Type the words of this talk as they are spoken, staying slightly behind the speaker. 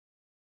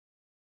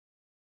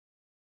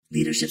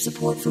Leadership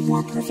support for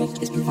More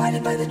Perfect is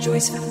provided by the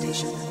Joyce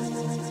Foundation.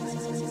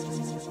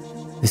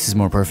 This is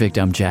More Perfect.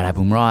 I'm Jad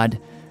Abumrad.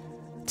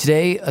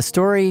 Today, a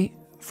story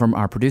from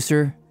our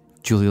producer,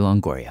 Julia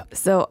Longoria.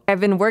 So I've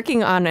been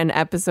working on an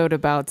episode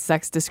about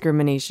sex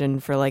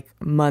discrimination for like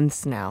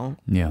months now.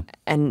 Yeah.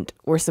 And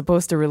we're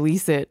supposed to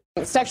release it.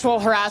 Sexual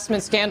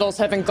harassment scandals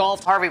have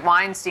engulfed Harvey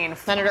Weinstein,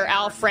 Senator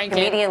Al Franken,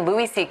 comedian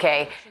Louis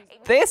C.K.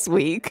 This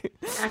week,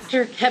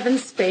 Actor Kevin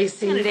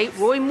Spacey. Candidate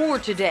Roy Moore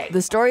today.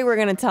 the story we're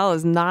going to tell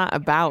is not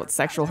about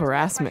sexual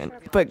harassment.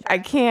 But I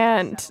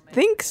can't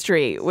think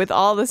straight with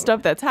all the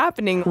stuff that's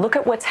happening. Look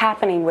at what's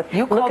happening with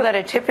You call that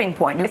a tipping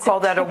point. You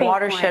call that a tipping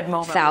watershed point.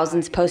 moment.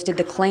 Thousands posted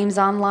the claims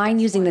online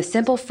using the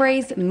simple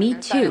phrase, "Me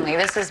too." Suddenly,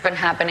 this has been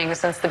happening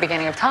since the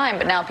beginning of time,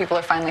 but now people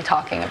are finally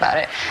talking about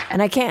it.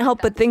 And I can't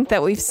help but think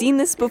that we've seen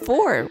this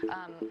before.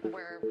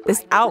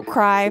 This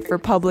outcry for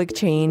public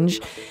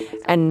change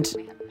and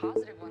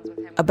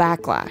a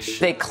backlash.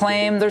 They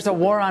claim there's a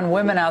war on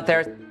women out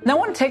there. No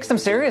one takes them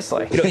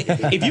seriously.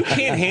 If you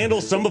can't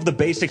handle some of the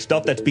basic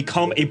stuff that's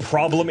become a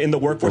problem in the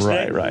workforce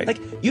today, like,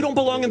 you don't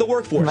belong in the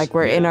workforce. Like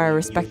we're in our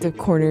respective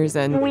corners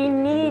and We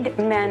need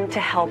men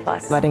to help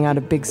us. letting out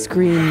a big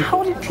scream.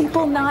 How did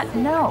people not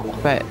know?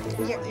 But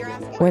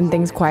when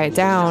things quiet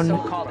down,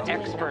 So-called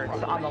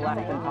experts on the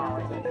left in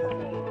politics.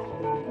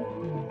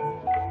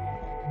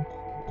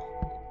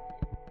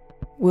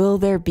 will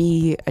there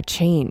be a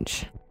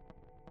change?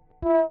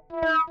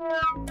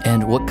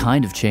 And what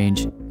kind of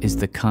change is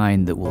the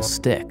kind that will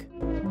stick?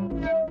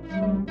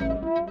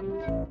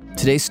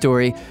 Today's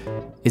story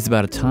is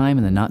about a time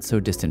in the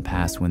not-so-distant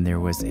past when there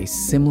was a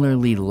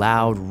similarly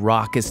loud,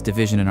 raucous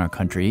division in our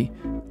country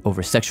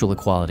over sexual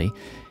equality,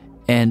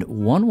 and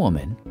one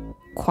woman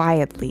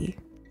Quietly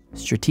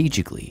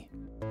strategically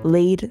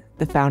laid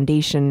the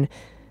foundation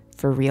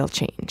for real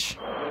change.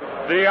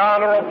 The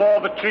Honorable,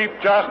 the Chief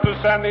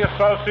Justice and the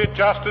Associate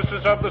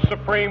Justices of the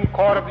Supreme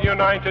Court of the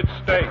United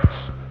States.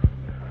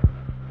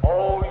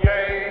 Oh,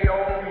 yay,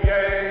 oh,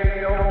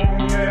 yay,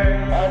 oh,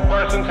 yay. All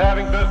persons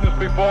having business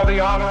before the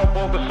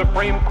Honorable, the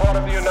Supreme Court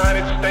of the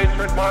United States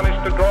are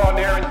admonished to draw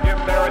near and give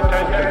their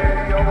attention.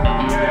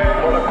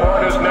 For the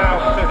court is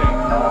now sitting.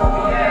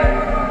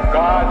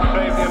 God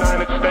save the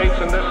United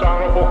States and this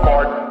Honorable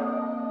Court.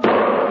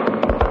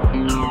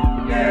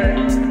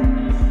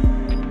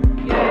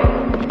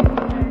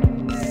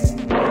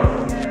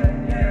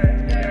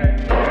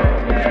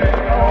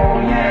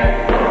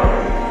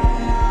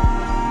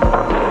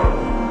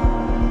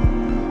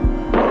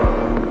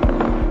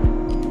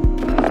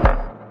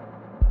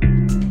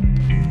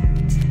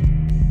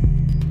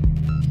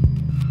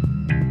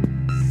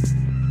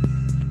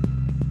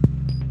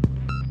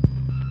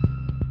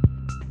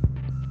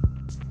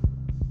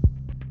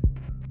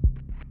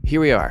 Here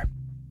we are.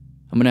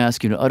 I'm going to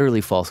ask you an utterly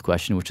false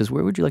question, which is,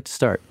 where would you like to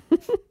start?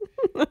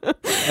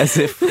 As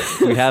if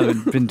we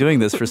haven't been doing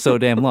this for so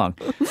damn long.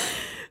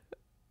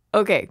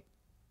 Okay,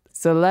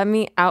 so let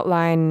me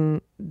outline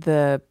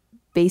the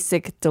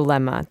basic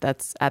dilemma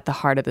that's at the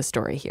heart of the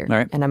story here. All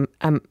right. And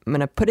I'm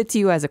going to put it to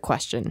you as a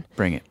question.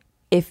 Bring it.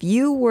 If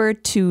you were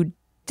to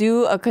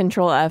do a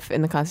Control F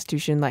in the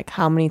Constitution, like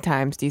how many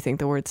times do you think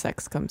the word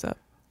sex comes up?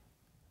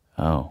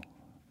 Oh.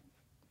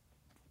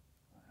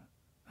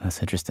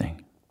 That's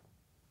interesting.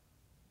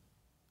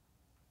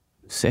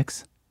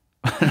 6?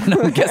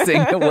 I'm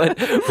guessing. What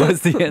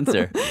was the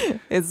answer?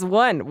 It's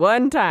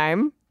one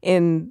time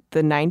in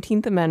the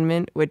 19th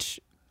Amendment, which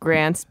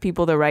grants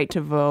people the right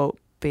to vote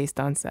based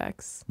on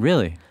sex.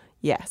 Really?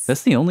 Yes.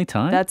 That's the only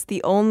time? That's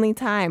the only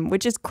time,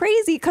 which is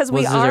crazy because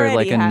we Was already there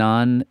like a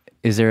have...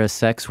 is there a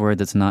sex word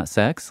that's not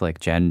sex, like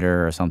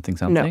gender or something?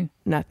 No,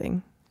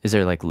 nothing. Is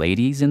there like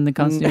ladies in the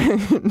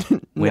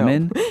Constitution?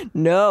 Women?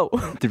 No.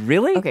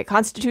 Really? Okay,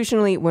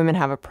 constitutionally, women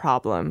have a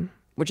problem,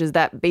 which is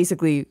that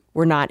basically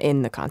we're not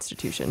in the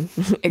Constitution,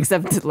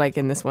 except like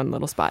in this one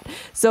little spot.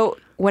 So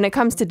when it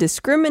comes to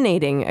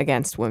discriminating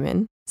against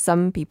women,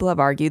 some people have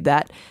argued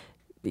that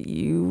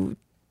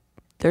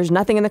there's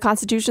nothing in the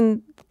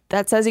Constitution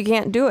that says you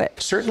can't do it.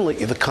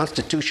 Certainly, the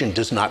Constitution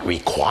does not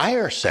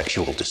require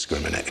sexual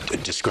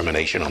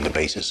discrimination on the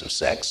basis of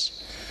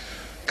sex.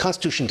 The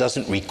Constitution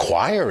doesn't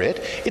require it.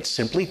 It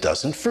simply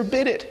doesn't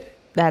forbid it.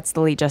 That's the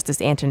late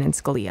Justice Antonin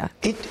Scalia.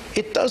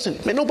 It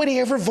doesn't. Nobody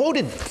ever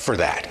voted for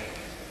that.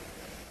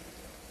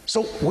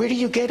 So where do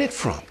you get it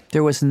from?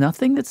 There was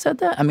nothing that said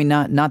that? I mean,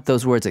 not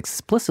those words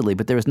explicitly,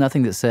 but there was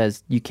nothing that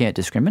says you can't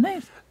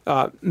discriminate?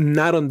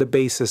 Not on the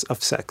basis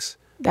of sex.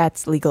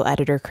 That's legal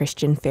editor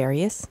Christian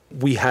Farias.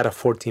 We had a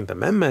 14th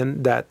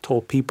Amendment that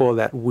told people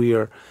that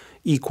we're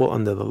equal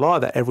under the law,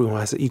 that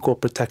everyone has equal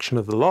protection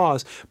of the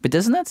laws. But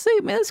doesn't that say,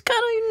 man, it's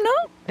kind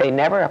of, They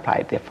never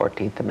applied the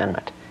 14th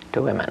Amendment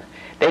to women.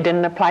 They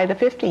didn't apply the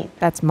 15th.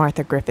 That's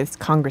Martha Griffiths,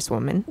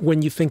 Congresswoman.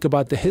 When you think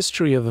about the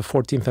history of the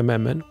 14th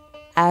Amendment,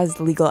 As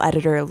legal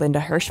editor Linda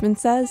Hirschman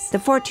says, the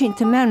 14th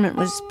Amendment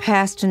was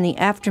passed in the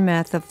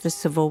aftermath of the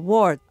Civil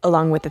War,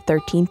 along with the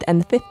 13th and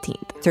the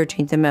 15th.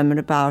 13th Amendment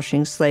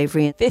abolishing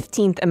slavery.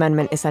 15th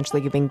Amendment essentially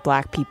giving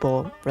black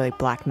people, really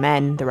black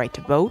men, the right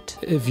to vote.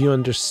 If you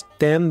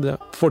understand the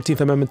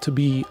 14th Amendment to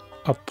be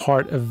a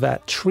part of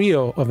that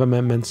trio of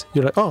amendments,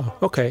 you're like, oh,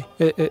 okay,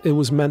 it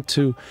was meant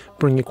to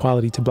bring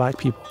equality to black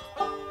people.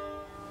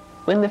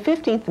 When the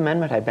 15th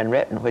Amendment had been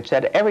written, which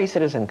said every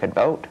citizen could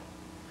vote,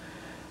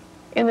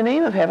 in the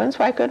name of heavens,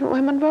 why couldn't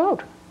women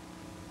vote?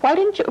 Why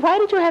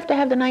did you have to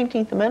have the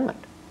 19th Amendment?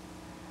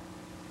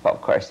 Well,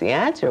 of course, the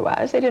answer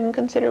was they didn't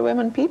consider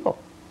women people.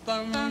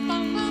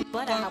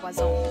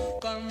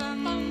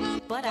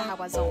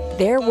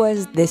 There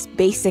was this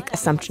basic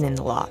assumption in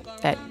the law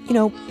that,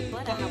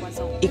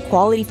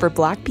 equality for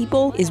black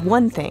people is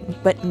one thing,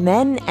 but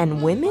men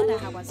and women,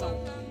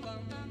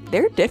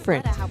 they're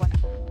different.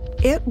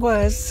 It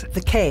was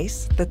the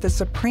case that the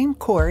Supreme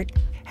Court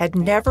had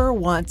never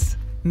once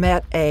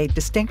met a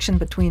distinction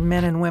between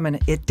men and women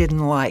it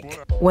didn't like.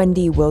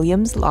 Wendy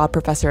Williams, law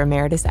professor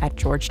emeritus at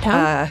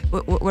Georgetown.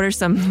 What are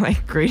some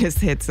greatest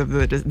hits of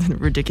the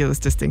ridiculous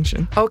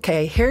distinction?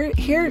 Okay,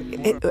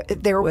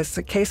 there was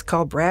a case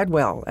called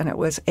Bradwell, and it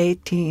was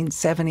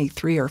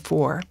 1873 or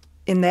 4.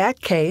 In that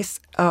case,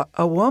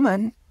 a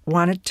woman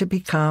wanted to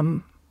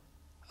become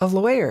a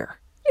lawyer.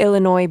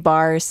 Illinois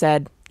bar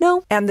said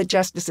no, and the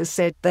justices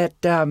said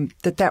that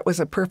that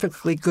was a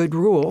perfectly good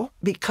rule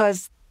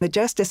because the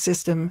justice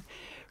system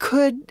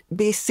could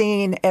be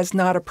seen as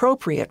not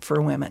appropriate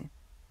for women.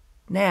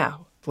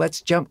 Now,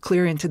 let's jump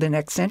clear into the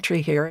next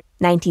century here.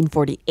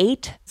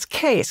 1948. This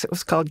case, it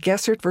was called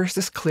Gessert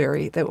versus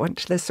Cleary, that went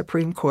to the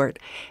Supreme Court.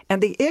 And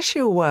the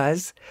issue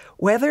was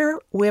whether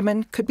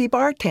women could be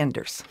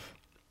bartenders.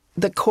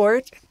 The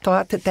court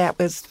thought that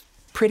was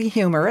pretty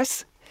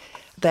humorous,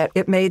 that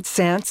it made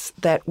sense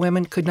that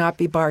women could not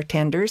be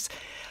bartenders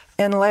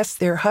unless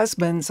their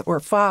husbands or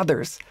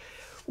fathers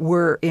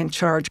were in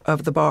charge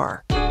of the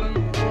bar.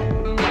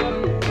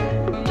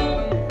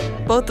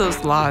 Both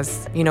those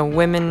laws,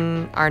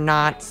 women are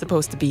not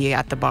supposed to be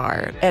at the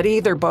bar. At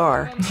either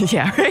bar.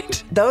 Yeah,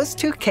 right? Those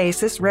two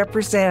cases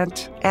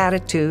represent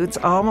attitudes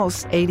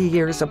almost 80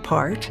 years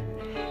apart,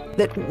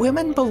 that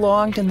women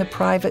belonged in the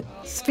private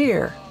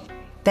sphere.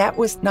 That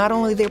was not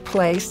only their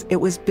place, it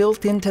was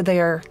built into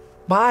their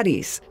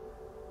bodies.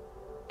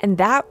 And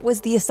that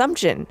was the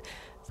assumption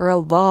for a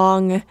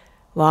long,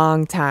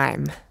 long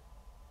time.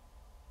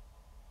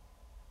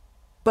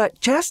 But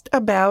just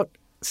about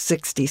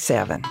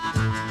 67.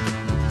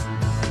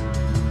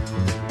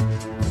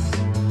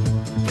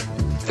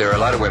 There are a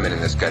lot of women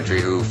in this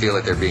country who feel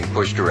that they're being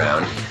pushed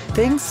around.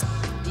 Things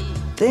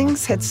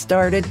had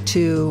started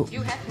to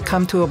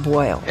come to a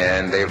boil.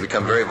 And they have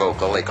become very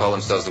vocal. They call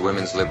themselves the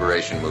Women's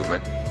Liberation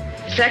Movement.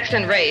 Sex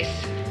and race,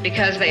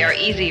 because they are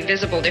easy,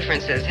 visible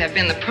differences, have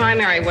been the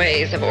primary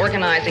ways of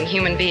organizing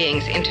human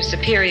beings into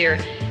superior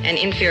and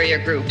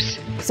inferior groups.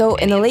 So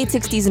in the late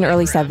 60s and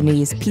early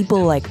 70s,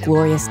 people like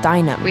Gloria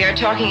Steinem. We are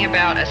talking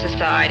about a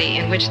society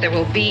in which there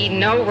will be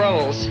no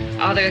roles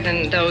other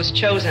than those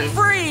chosen.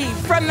 Free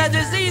from the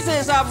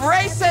diseases of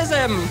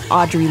racism,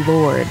 Audre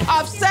Lorde,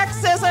 of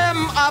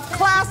sexism, of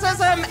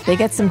classism. They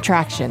get some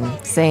traction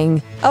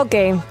saying,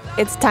 okay,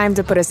 it's time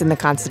to put us in the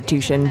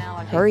Constitution.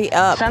 Hurry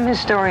up. Some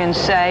historians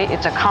say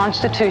it's a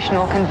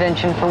constitutional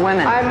convention for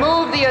women. I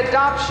move the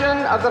adoption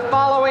of the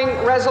following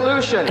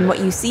resolution. And what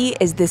you see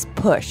is this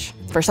push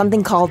for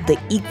something called the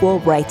Equal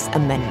Rights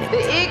Amendment.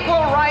 The Equal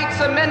Rights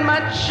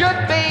Amendment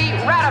should be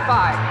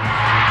ratified.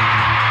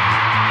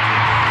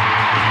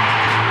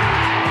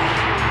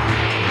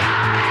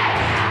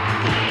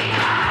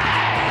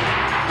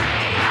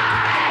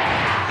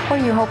 What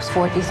are your hopes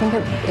for it? Do you think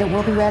it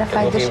will be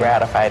ratified this year? It will be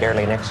ratified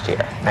early next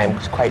year. I'm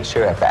quite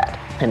sure of that.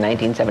 In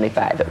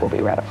 1975, it will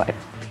be ratified.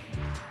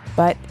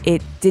 But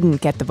it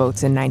didn't get the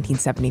votes in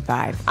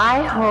 1975.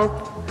 I hope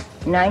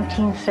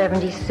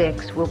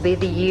 1976 will be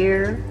the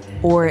year.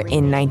 Or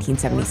in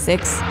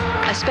 1976.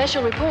 A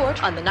special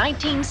report on the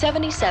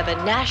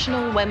 1977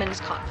 National Women's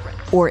Conference.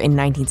 Or in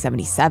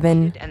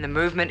 1977. And the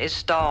movement is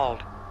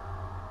stalled.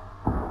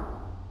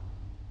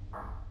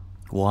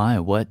 Why?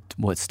 What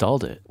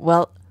stalled it?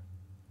 Well,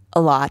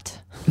 a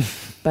lot.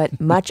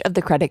 But much of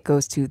the credit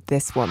goes to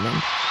this woman.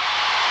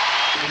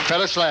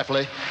 Phyllis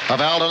Schlafly of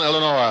Alden,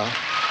 Illinois.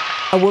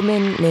 A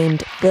woman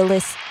named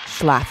Phyllis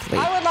Schlafly.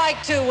 I would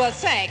like to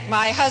thank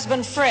my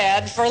husband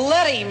Fred for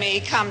letting me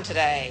come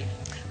today.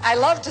 I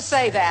love to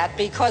say that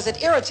because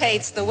it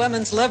irritates the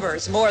women's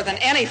livers more than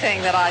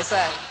anything that I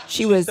say.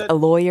 She was a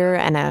lawyer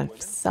and a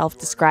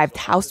self-described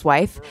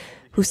housewife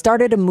who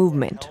started a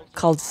movement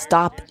called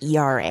Stop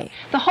ERA.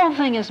 The whole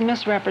thing is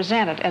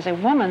misrepresented as a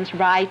women's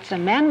rights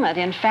amendment.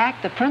 In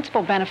fact, the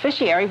principal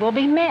beneficiary will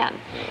be men.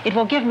 It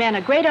will give men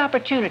a great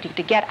opportunity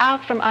to get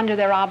out from under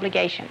their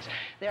obligations.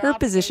 Her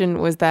position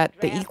was that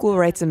the Equal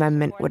Rights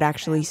Amendment would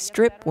actually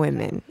strip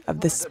women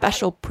of the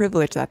special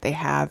privilege that they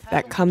have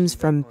that comes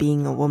from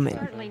being a woman.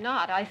 Certainly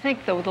not. I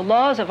think the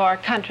laws of our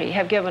country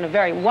have given a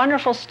very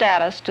wonderful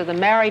status to the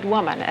married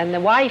woman, and the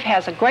wife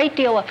has a great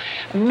deal of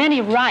many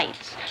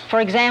rights.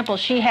 For example,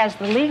 she has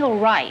the legal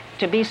right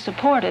to be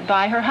supported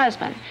by her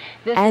husband.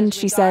 And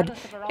she said,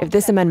 if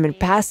this amendment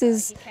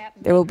passes,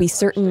 there will be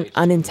certain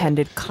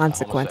unintended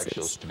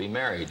consequences.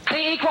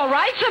 The Equal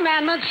Rights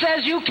Amendment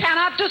says you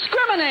cannot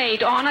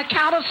discriminate on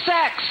account of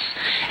sex.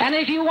 And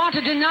if you want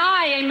to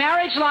deny a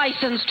marriage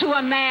license to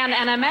a man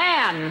and a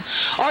man,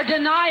 or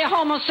deny a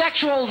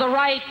homosexual the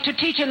right to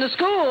teach in the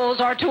schools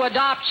or to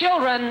adopt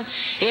children,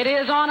 it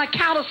is on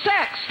account of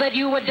sex that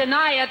you would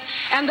deny it,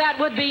 and that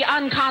would be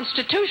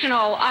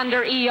unconstitutional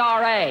under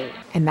ERA.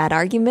 And that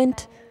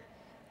argument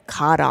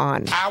caught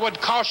on. I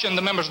would caution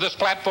the members of this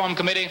platform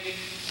committee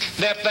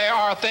that there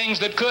are things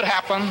that could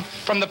happen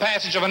from the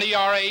passage of an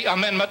ERA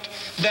amendment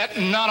that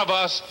none of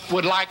us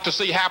would like to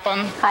see happen.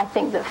 I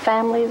think that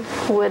families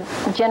would,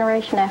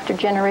 generation after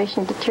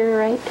generation,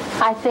 deteriorate.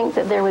 I think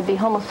that there would be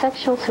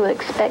homosexuals who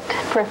expect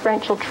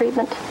preferential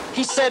treatment.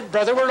 He said,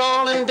 brother, we're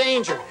all in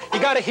danger. You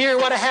got to hear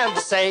what I have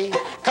to say,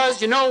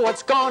 because you know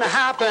what's going to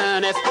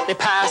happen if they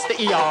pass the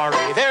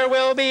ERA. There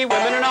will be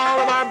women in all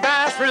of our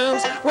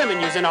bathrooms,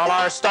 women using all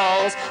our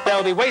stalls.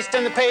 They'll be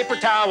wasting the paper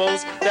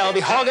towels. They'll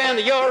be hogging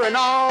the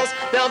urinals.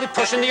 They'll be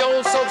pushing the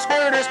old soap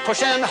squirters,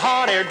 pushing the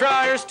hot air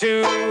dryers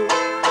too.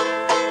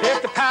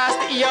 If they pass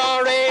the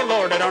ERA,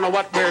 Lord, I don't know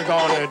what we're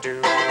going to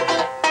do.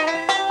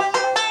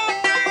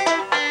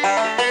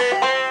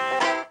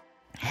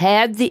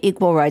 Had the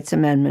Equal Rights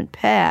Amendment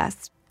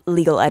passed,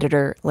 legal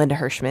editor Linda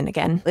Hirschman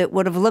again, it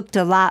would have looked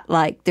a lot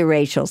like the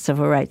racial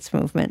civil rights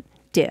movement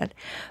did.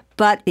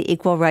 But the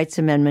Equal Rights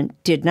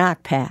Amendment did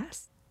not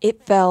pass.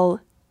 It fell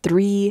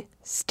 3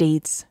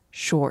 states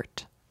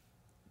short.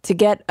 To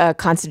get a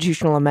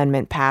constitutional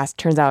amendment passed,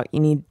 turns out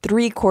you need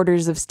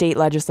 3/4 of state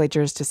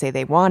legislatures to say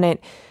they want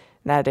it.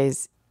 That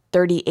is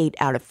 38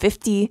 out of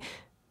 50.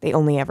 They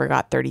only ever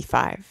got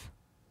 35.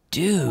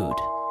 Dude.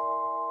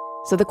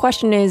 So the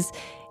question is,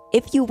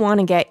 if you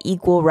want to get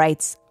equal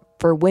rights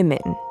for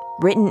women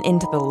written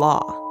into the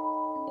law,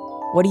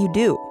 what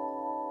do?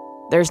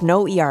 There's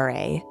no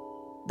ERA.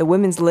 The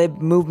women's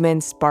lib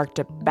movement sparked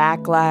a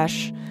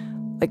backlash.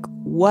 Like,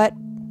 what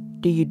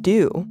do you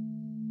do?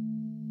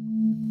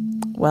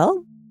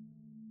 Well,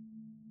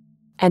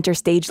 enter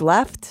stage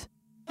left.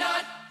 There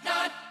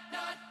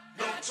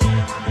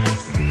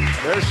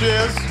she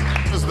is.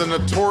 This is the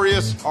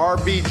notorious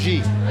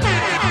RBG.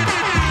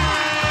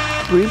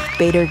 Ruth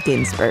Bader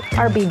Ginsburg.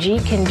 RBG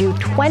can do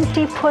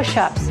 20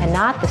 push-ups and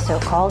not the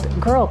so-called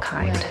girl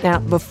kind. Now,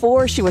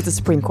 before she was a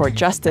Supreme Court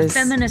justice,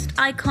 feminist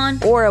icon,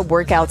 or a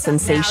workout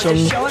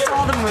sensation, Show us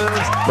all the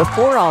moves.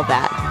 Before all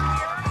that,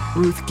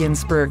 Ruth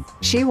Ginsburg,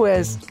 she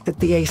was at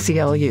the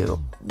ACLU.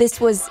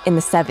 This was in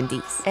the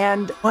 70s.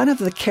 And one of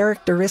the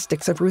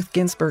characteristics of Ruth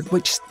Ginsburg,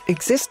 which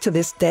exists to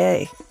this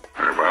day.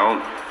 Very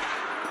well.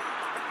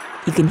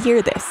 You can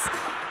hear this.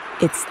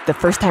 It's the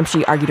first time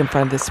she argued in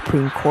front of the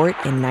Supreme Court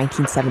in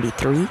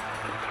 1973.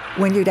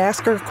 When you'd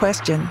ask her a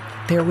question,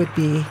 there would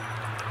be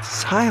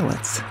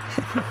silence.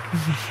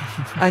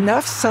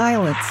 Enough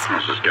silence.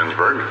 Mrs.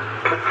 Ginsburg.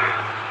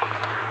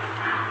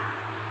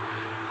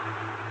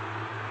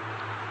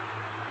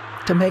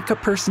 To make a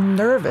person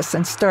nervous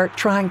and start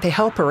trying to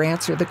help her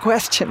answer the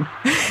question.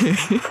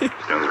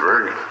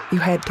 Ginsburg. You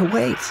had to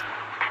wait.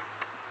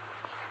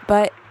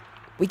 But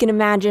we can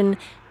imagine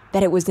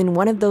that it was in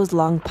one of those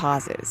long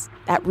pauses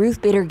that Ruth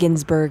Bader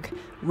Ginsburg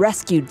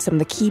rescued some of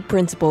the key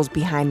principles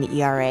behind the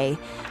ERA,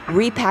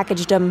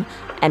 repackaged them,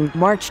 and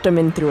marched them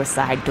in through a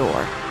side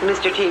door.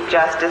 Mr. Chief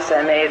Justice,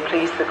 and may it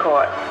please the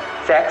court,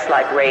 sex,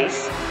 like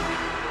race,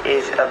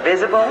 is a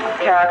visible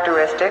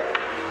characteristic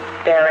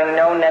bearing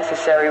no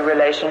necessary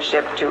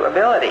relationship to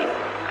ability.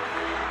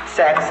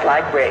 Sex,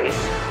 like race,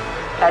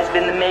 has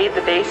been made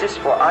the basis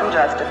for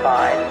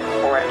unjustified,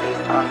 or at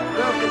least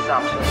unproved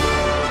assumptions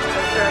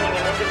concerning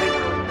an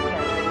individual's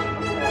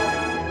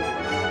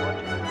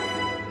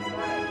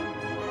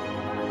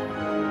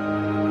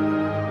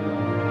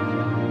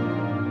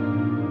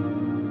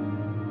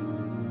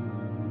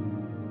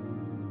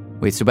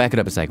Wait, so back it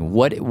up a second.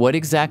 What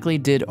exactly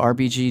did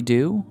RBG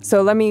do?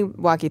 So let me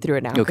walk you through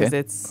it now, because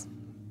Okay.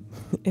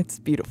 it's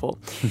beautiful.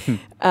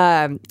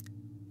 The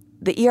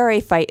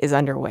ERA fight is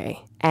underway,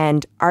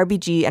 and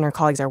RBG and her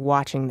colleagues are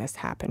watching this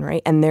happen,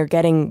 right? And they're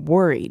getting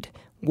worried.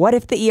 What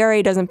if the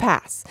ERA doesn't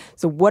pass?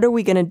 So what are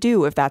we going to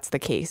do if that's the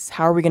case?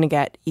 How are we going to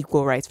get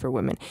equal rights for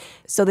women?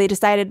 So they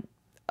decided,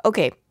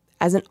 okay,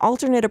 as an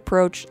alternate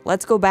approach,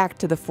 let's go back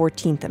to the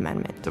 14th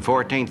Amendment. The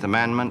 14th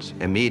Amendment's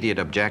immediate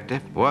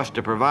objective was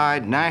to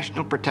provide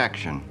national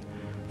protection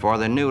for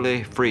the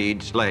newly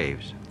freed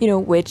slaves.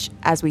 Which,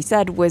 as we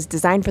said, was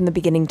designed from the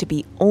beginning to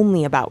be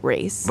only about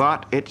race.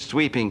 But its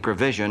sweeping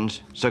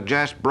provisions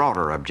suggest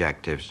broader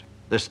objectives.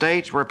 The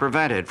states were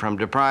prevented from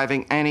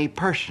depriving any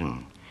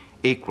person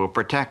equal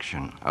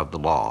protection of the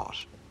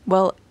laws.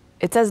 Well,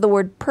 it says the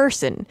word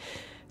person,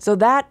 so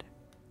that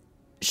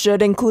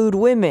should include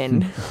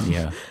women.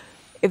 Yeah.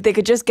 If they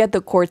could just get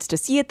the courts to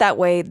see it that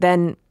way,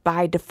 then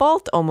by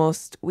default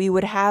almost, we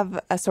would have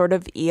a sort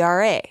of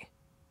ERA.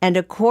 And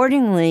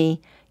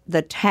accordingly,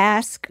 The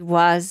task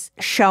was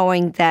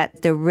showing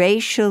that the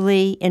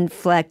racially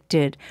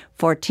inflected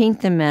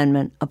 14th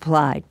Amendment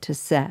applied to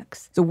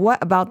sex. So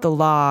what about the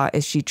law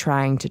is she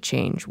trying to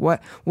change?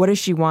 What does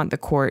she want the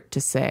court to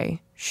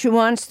say? She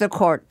wants the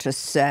court to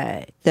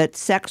say that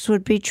sex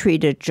would be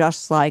treated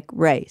just like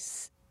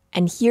race.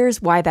 And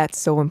here's why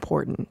that's so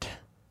important.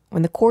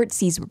 When the court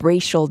sees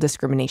racial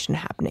discrimination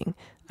happening,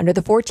 under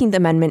the 14th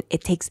Amendment,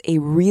 it takes a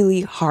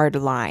really hard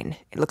line.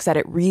 It looks at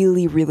it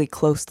really, really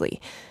closely,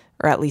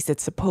 or at least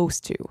it's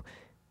supposed to.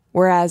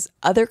 Whereas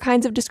other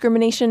kinds of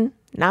discrimination,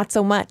 not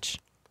so much.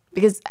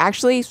 Because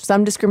actually,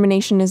 some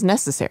discrimination is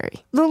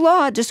necessary. The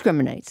law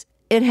discriminates.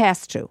 It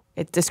has to.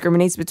 It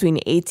discriminates between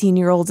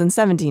 18-year-olds and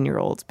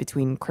 17-year-olds,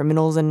 between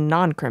criminals and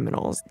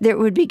non-criminals. There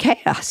would be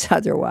chaos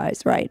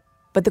otherwise, right?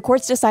 But the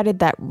courts decided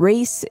that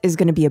race is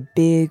going to be a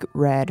big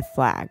red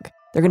flag.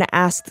 They're going to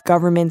ask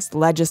governments,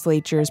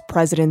 legislatures,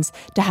 presidents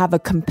to have a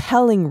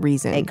compelling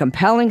reason. A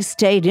compelling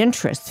state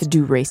interest. To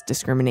do race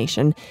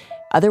discrimination.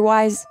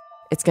 Otherwise,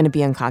 it's going to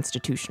be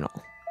unconstitutional.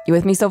 You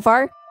with me so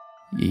far?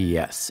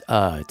 Yes.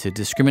 To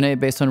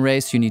discriminate based on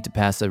race, you need to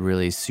pass a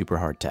really super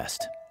hard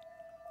test.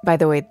 By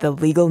the way, the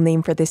legal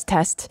name for this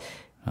test,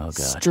 oh, God.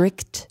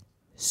 Strict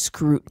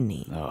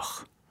scrutiny.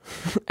 Ugh.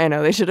 I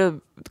know, they should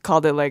have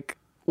called it like,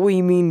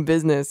 we mean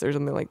business or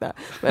something like that.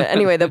 But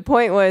anyway, the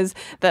point was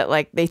that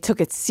like they took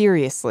it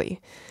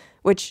seriously,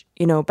 which,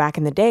 you know, back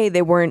in the day,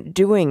 they weren't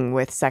doing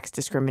with sex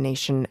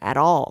discrimination at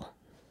all.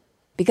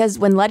 Because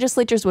when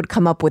legislatures would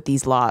come up with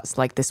these laws,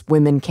 like this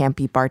women can't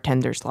be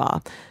bartenders law,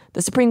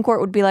 the Supreme Court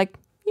would be like,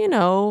 you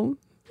know,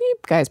 you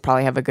guys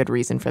probably have a good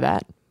reason for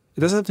that. It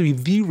doesn't have to be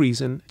the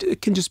reason.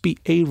 It can just be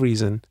a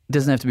reason. It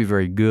doesn't have to be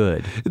very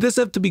good. It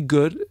doesn't have to be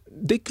good.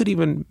 They could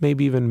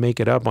maybe even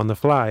make it up on the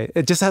fly.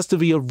 It just has to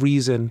be a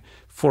reason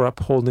for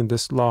upholding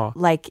this law.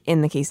 Like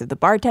in the case of the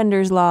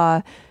bartenders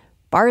law,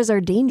 bars are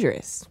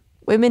dangerous.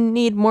 Women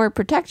need more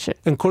protection.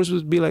 And courts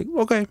would be like,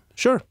 okay,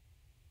 sure.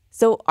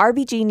 So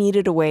RBG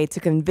needed a way to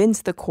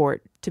convince the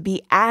court to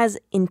be as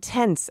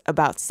intense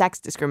about sex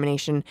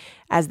discrimination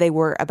as they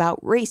were about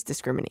race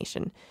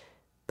discrimination.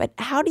 But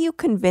how do you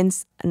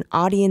convince an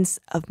audience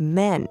of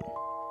men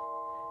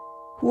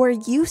who are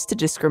used to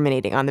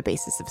discriminating on the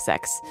basis of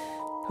sex,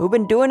 who've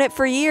been doing it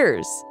for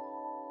years?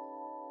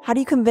 How do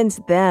you convince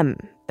them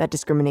that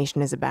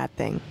discrimination is a bad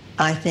thing?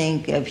 I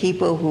think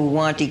people who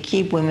want to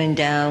keep women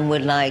down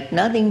would like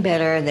nothing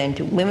better than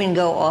to women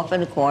go off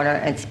in a corner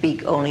and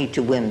speak only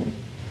to women.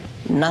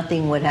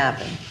 Nothing would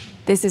happen.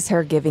 This is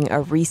her giving a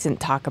recent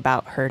talk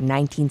about her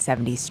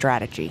 1970s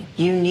strategy.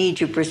 You need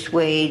to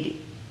persuade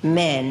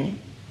men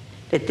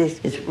that this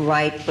is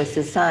right for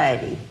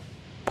society.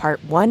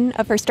 Part 1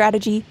 of her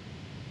strategy,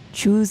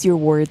 choose your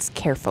words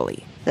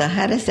carefully. I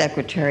had a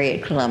secretary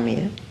at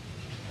Columbia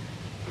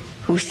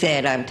who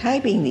said, I'm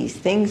typing these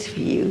things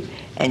for you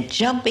and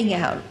jumping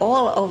out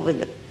all over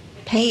the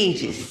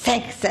pages,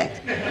 sex.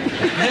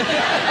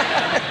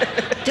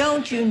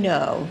 Don't you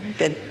know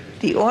that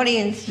the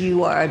audience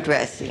you are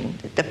addressing,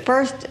 the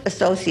first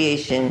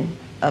association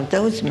of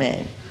those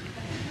men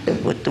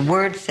with the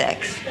word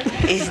sex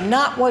is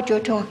not what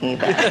you're talking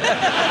about.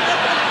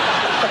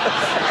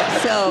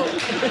 So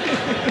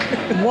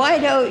why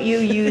don't you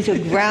use a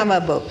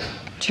grammar book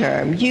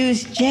term?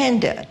 Use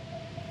gender.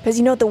 Because,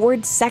 you know, the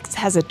word sex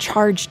has a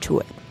charge to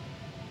it.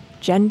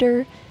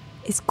 Gender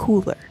is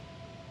cooler.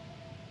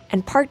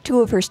 And part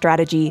 2 of her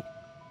strategy,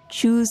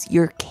 choose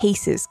your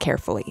cases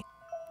carefully.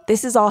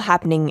 This is all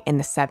happening in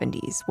the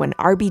 70s, when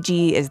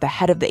RBG is the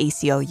head of the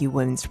ACLU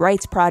Women's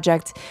Rights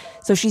Project,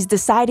 so she's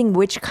deciding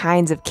which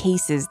kinds of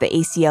cases the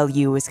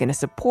ACLU is going to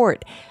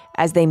support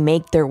as they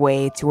make their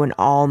way to an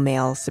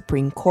all-male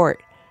Supreme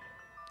Court.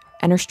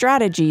 And her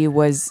strategy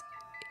was,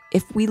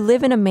 if we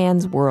live in a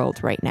man's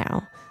world right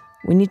now,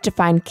 we need to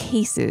find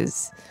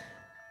cases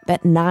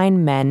that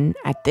 9 men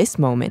at this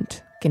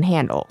moment can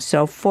handle.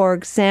 So, for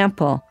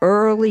example,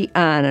 early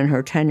on in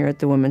her tenure at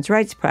the Women's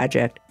Rights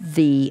Project,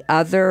 the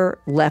other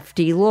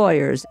lefty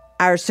lawyers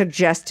are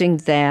suggesting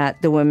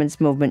that the women's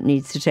movement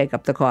needs to take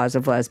up the cause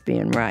of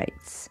lesbian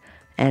rights.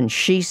 And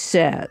she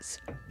says,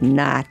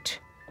 not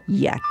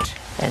yet.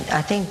 And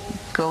I think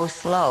go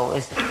slow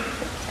is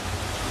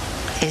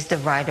the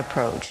right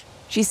approach.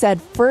 She said,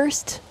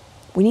 first,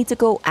 we need to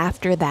go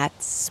after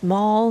that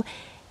small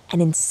and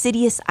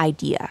insidious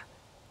idea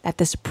that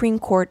the Supreme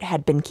Court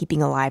had been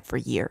keeping alive for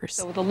years.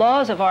 So the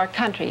laws of our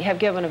country have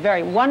given a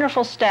very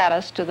wonderful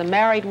status to the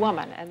married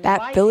woman. And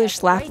that Phyllis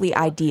Schlafly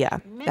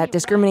idea that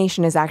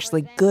discrimination is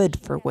actually good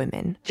for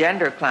women.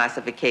 Gender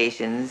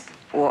classifications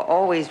were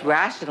always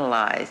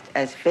rationalized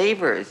as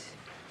favors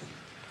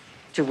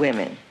to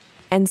women.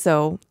 And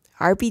so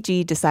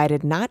RBG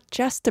decided not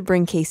just to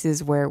bring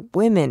cases where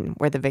women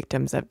were the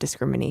victims of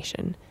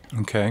discrimination.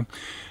 Okay.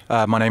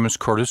 My name is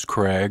Curtis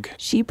Craig.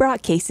 She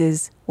brought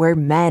cases where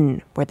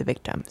men were the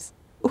victims.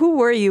 Who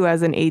were you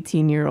as an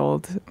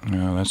 18-year-old?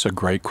 That's a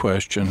great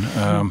question.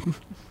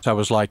 I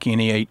was like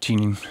any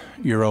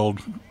 18-year-old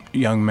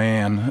young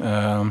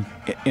man,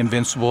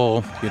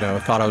 invincible,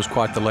 thought I was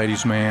quite the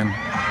ladies' man.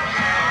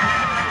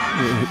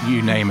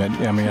 You name it.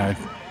 I mean,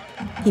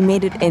 He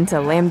made it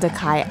into Lambda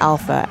Chi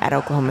Alpha at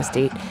Oklahoma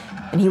State,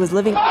 and he was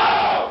living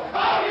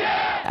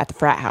at the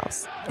frat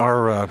house.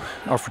 Our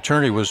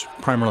fraternity was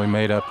primarily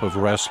made up of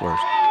wrestlers.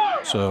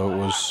 So it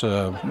was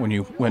when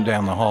you went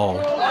down the hall,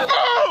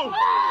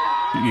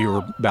 you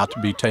were about to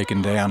be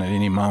taken down at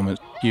any moment.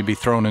 You'd be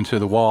thrown into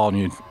the wall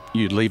and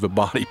you'd leave a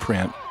body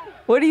print.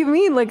 What do you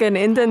mean? Like an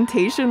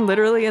indentation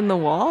literally in the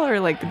wall, or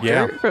like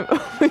dirt from,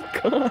 oh my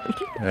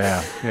God.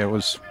 Yeah, it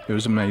was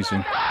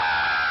amazing.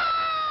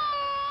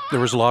 There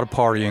was a lot of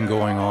partying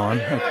going on.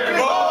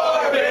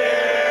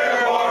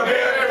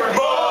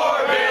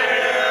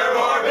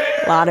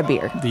 A lot of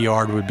beer. The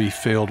yard would be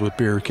filled with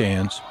beer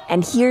cans.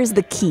 And here's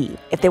the key.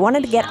 If they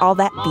wanted to get all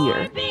that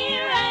beer,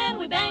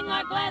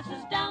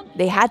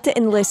 they had to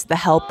enlist the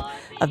help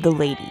of the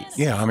ladies.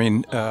 Yeah, I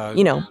mean...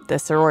 the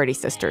sorority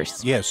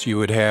sisters. Yes, you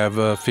would have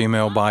a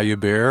female buy you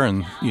beer,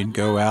 and you'd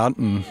go out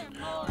and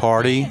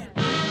party.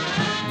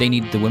 They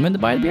need the women to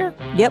buy the beer?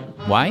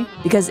 Yep. Why?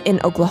 Because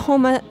in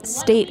Oklahoma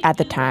State at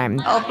the time...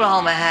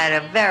 Oklahoma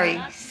had a very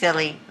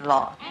silly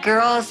law.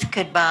 Girls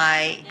could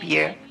buy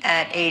beer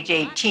at age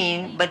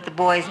 18, but the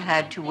boys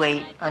had to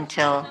wait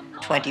until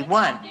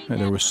 21.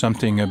 There was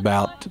something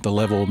about the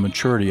level of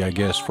maturity, I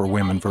guess, for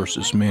women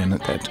versus men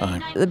at that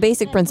time. The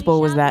basic principle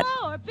was that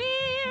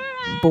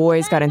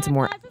boys got into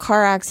more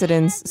car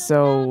accidents,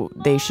 so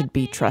they should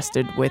be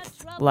trusted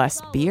with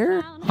less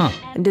beer. Huh.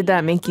 And did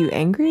that make you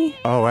angry?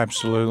 Oh,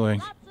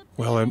 absolutely.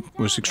 Well, it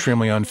was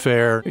extremely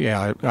unfair.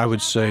 Yeah, I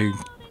would say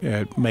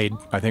it made,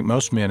 I think,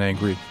 most men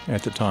angry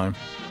at the time.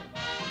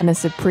 And a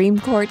Supreme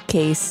Court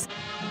case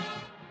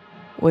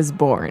was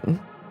born.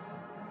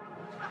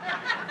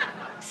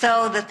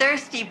 So the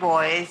thirsty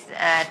boys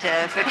at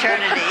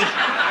fraternity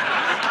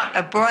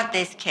brought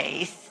this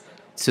case.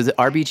 So the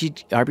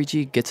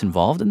RBG gets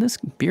involved in this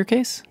beer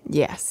case?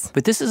 Yes.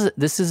 But this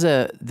is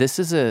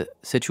a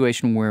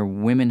situation where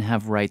women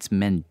have rights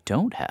men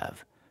don't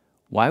have.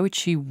 Why would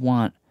she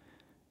want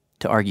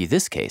to argue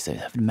this case? I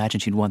would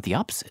imagine she'd want the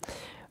opposite.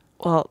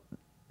 Well,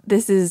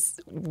 this is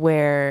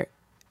where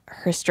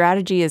her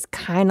strategy is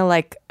kind of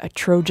like a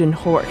Trojan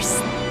horse.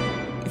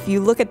 If you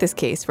look at this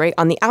case, right,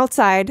 on the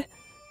outside,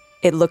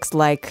 it looks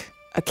like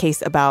a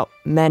case about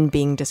men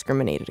being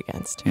discriminated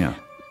against. Yeah.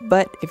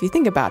 But if you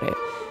think about it,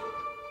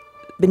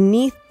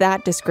 beneath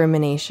that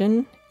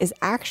discrimination is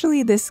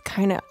actually this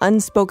kind of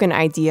unspoken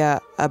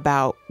idea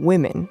about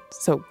women.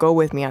 So go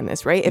with me on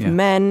this, right? If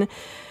men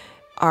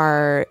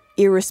are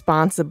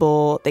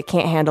irresponsible, they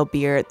can't handle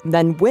beer,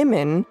 then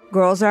women...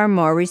 Girls are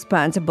more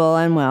responsible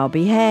and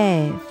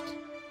well-behaved.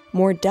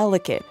 More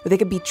delicate. They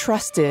could be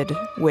trusted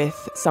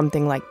with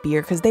something like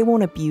beer because they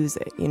won't abuse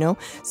it, you know?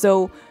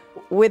 So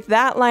with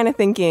that line of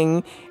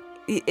thinking,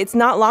 it's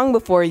not long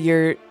before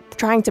you're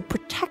trying to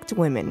protect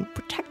women,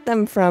 protect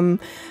them from,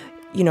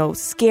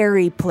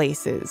 scary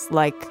places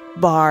like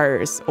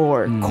bars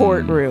or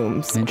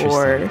courtrooms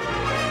or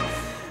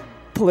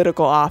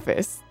political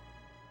office.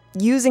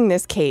 Using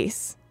this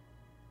case,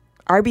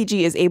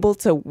 RBG is able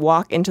to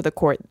walk into the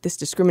court this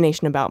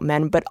discrimination about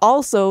men, but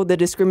also the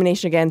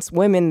discrimination against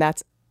women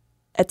that's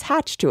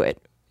attached to it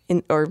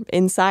or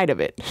inside of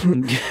it.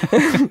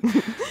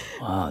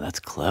 Wow,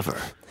 that's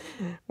clever.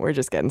 We're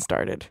just getting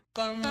started.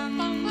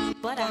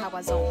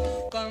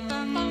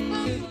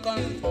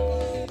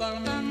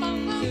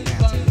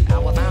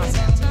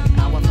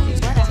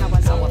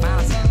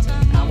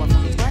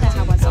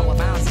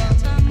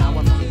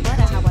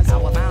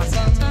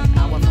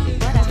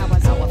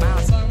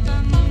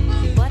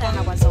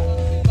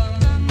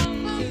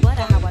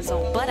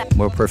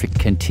 More Perfect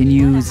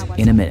continues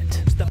in a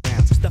minute.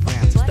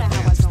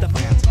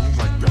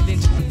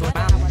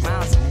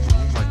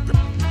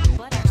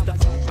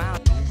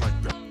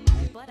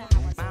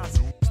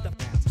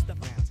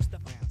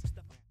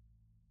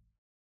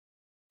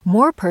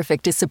 More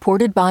Perfect is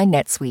supported by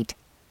NetSuite.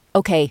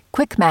 Okay,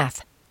 quick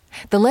math.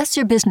 The less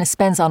your business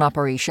spends on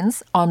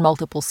operations, on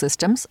multiple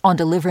systems, on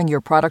delivering your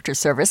product or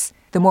service,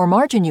 the more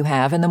margin you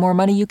have and the more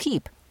money you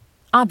keep.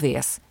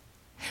 Obvious.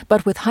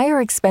 But with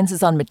higher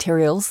expenses on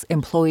materials,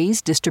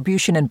 employees,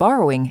 distribution, and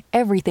borrowing,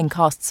 everything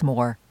costs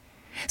more.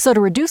 So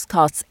to reduce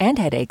costs and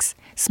headaches,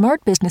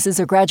 smart businesses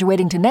are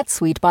graduating to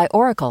NetSuite by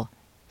Oracle.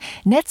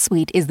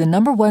 NetSuite is the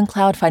 #1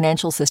 cloud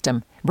financial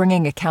system,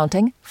 bringing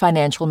accounting,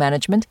 financial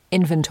management,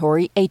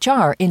 inventory,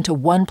 HR into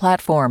one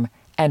platform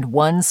and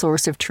one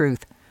source of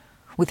truth.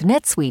 With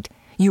NetSuite,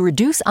 you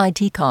reduce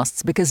IT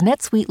costs because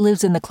NetSuite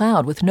lives in the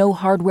cloud with no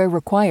hardware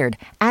required,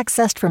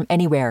 accessed from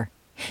anywhere.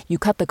 You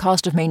cut the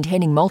cost of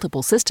maintaining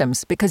multiple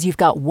systems because you've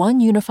got one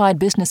unified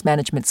business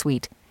management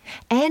suite.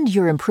 And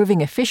you're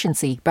improving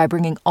efficiency by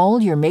bringing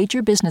all your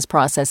major business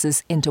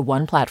processes into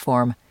one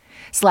platform,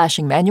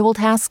 slashing manual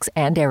tasks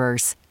and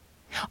errors.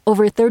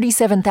 Over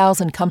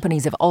 37,000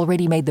 companies have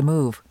already made the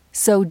move,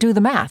 so do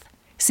the math.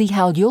 See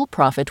how you'll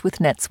profit with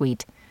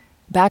NetSuite.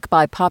 Backed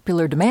by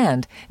popular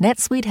demand,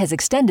 NetSuite has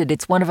extended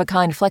its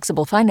one-of-a-kind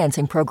flexible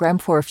financing program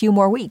for a few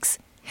more weeks.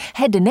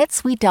 Head to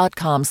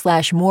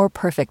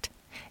netsuite.com/moreperfect.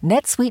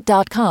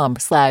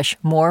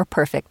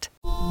 netsuite.com/moreperfect.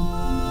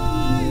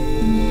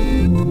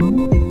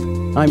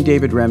 I'm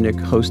David Remnick,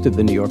 host of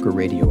the New Yorker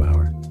Radio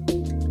Hour.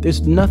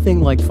 There's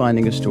nothing like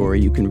finding a story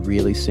you can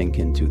really sink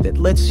into that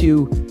lets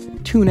you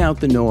tune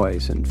out the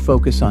noise and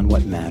focus on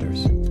what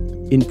matters.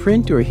 In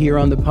print or here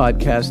on the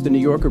podcast, The New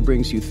Yorker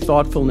brings you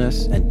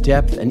thoughtfulness and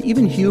depth and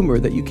even humor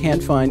that you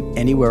can't find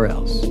anywhere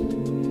else.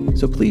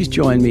 So please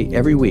join me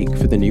every week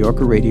for the New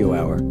Yorker Radio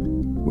Hour,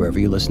 wherever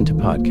you listen to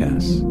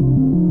podcasts.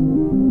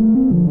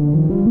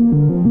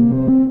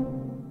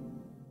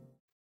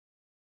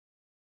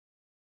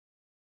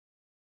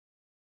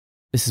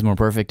 This is More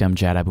Perfect. I'm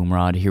Jad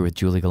Abumrad here with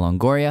Julia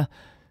Longoria,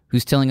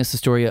 who's telling us the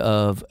story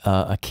of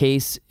a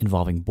case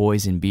involving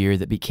boys and beer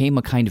that became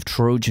a kind of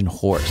Trojan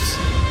horse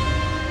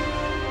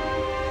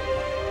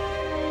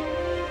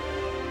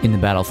in the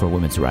battle for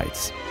women's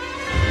rights.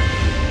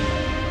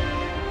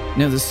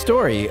 Now, the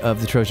story of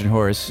the Trojan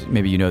horse,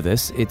 maybe you know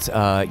this, it's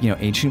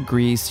ancient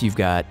Greece. You've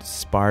got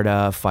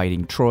Sparta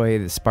fighting Troy.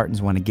 The Spartans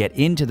want to get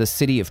into the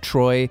city of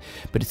Troy,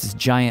 but it's this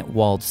giant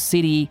walled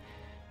city,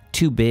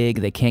 too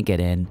big, they can't get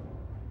in.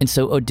 And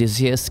so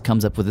Odysseus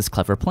comes up with this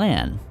clever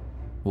plan.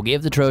 We'll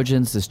give the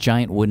Trojans this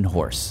giant wooden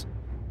horse.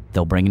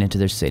 They'll bring it into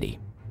their city.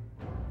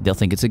 They'll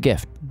think it's a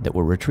gift that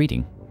we're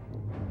retreating,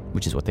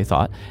 which is what they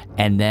thought.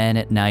 And then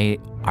at night,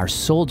 our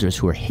soldiers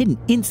who are hidden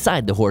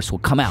inside the horse will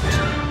come out.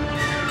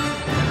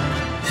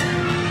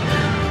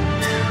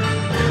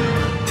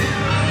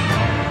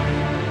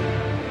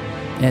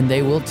 And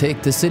they will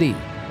take the city.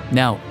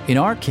 Now, in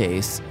our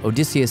case,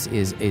 Odysseus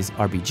is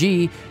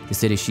RBG. The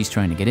city she's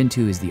trying to get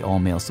into is the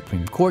all-male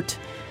Supreme Court.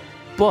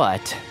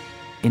 But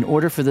in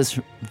order for this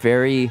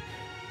very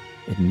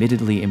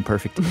admittedly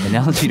imperfect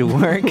analogy to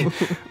work,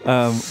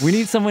 we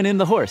need someone in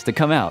the horse to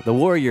come out, the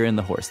warrior in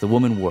the horse, the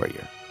woman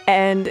warrior.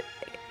 And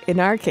in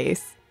our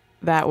case,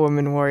 that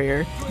woman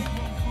warrior,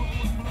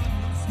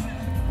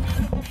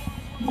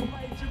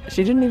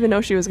 she didn't even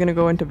know she was going to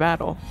go into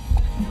battle.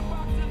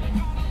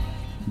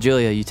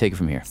 Julia, you take it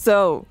from here.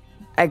 So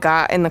I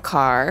got in the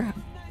car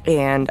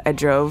and I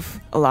drove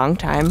a long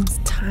time. This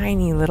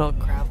tiny little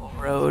gravel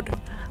road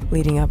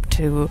leading up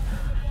to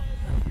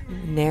a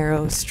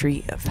narrow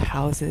street of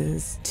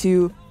houses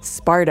to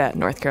Sparta,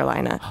 North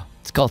Carolina.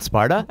 It's called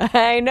Sparta?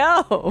 I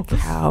know.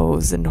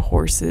 Cows and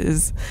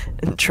horses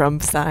and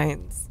Trump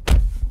signs.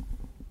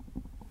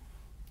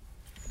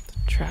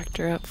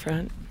 Tractor up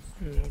front.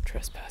 No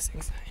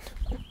trespassing sign.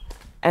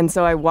 And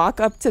so I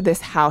walk up to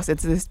this house.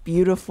 It's this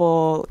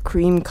beautiful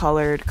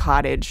cream-colored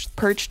cottage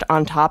perched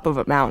on top of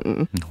a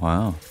mountain.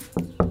 Wow.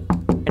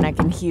 And I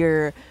can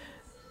hear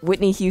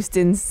Whitney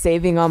Houston's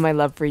Saving All My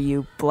Love for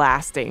You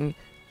blasting.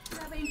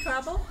 Having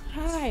trouble?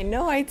 Hi,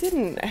 no, I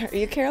didn't. Are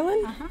you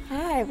Carolyn?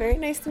 Hi, very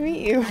nice to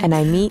meet you. And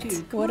I meet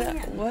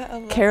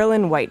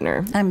Carolyn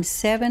Whitener. I'm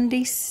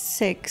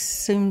 76,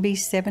 soon be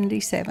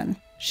 77.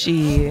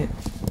 She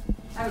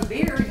Have a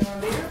beer? You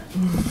want a beer?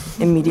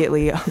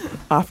 immediately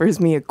offers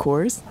me a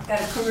Coors.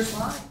 Got a Coors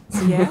Light?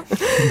 Yeah.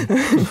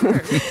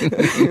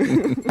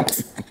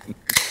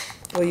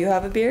 Will you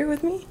have a beer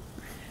with me?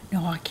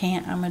 No, I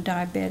can't. I'm a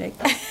diabetic.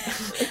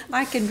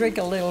 I can drink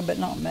a little, but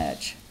not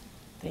much.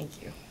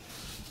 Thank you.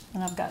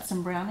 And I've got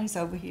some brownies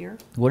over here.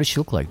 What does she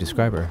look like?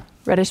 Describe her.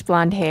 Reddish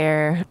blonde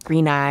hair,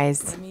 green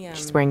eyes.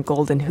 She's wearing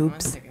golden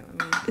hoops.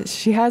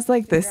 She has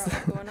like this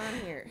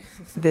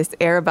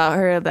air about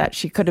her that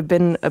she could have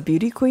been a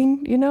beauty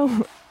queen, you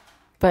know?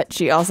 But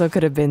she also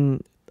could have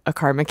been a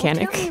car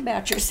mechanic. Well, tell me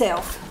about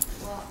yourself.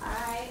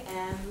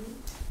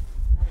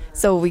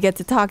 So we get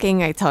to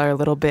talking. I tell her a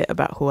little bit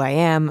about who I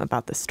am,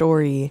 about the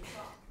story.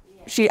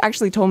 She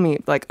actually told me,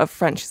 like, up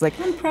front, she's like,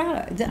 I'm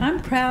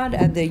proud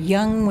of the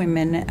young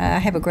women. I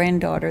have a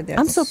granddaughter that's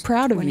I'm so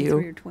proud of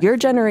you. Your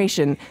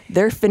generation,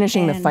 they're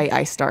finishing the fight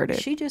I started.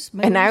 She just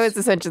and I was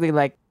essentially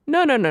like,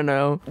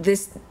 no.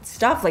 This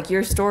stuff, like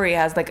your story,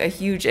 has like a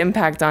huge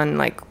impact on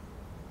like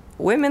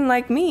women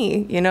like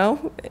me, you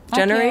know,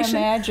 generation.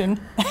 I can't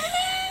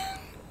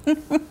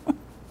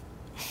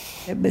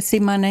imagine. But see,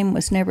 my name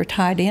was never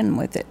tied in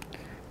with it.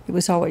 It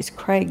was always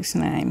Craig's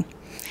name.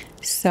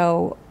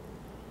 So,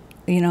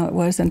 you know, it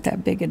wasn't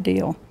that big a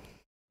deal.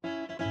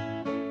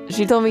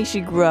 She told me she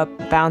grew up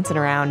bouncing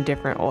around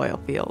different oil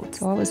fields.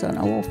 So I was an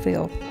oil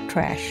field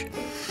trash.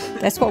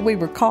 That's what we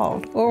were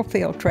called, oil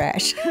field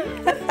trash.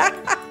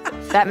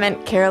 That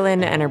meant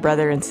Carolyn and her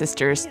brother and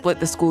sister split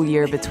the school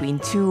year between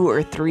 2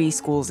 or 3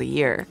 schools a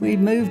year. We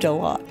moved a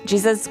lot. She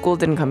says school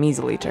didn't come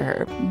easily to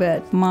her.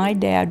 But my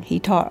dad, he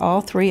taught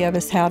all 3 of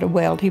us how to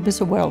weld. He was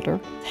a welder.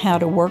 How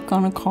to work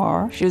on a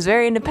car. She was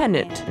very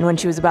independent. And when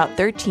she was about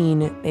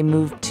 13, they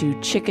moved to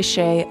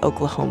Chickasha,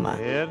 Oklahoma.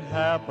 It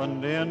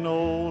happened in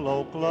old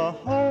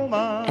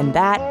Oklahoma. And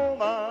that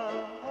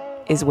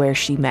is where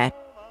she met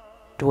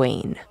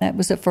Dwayne. That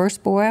was the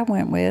first boy I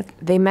went with.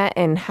 They met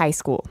in high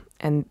school.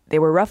 And they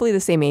were roughly the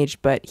same age,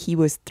 but he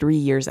was 3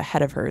 years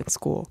ahead of her in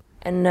school.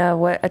 And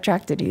what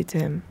attracted you to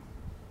him?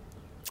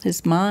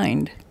 His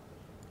mind.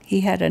 He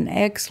had an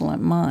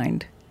excellent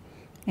mind.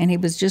 And he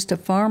was just a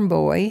farm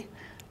boy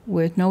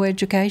with no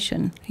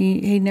education.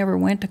 He never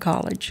went to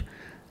college.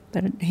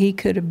 But he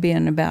could have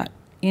been about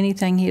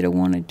anything he'd have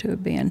wanted to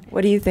have been.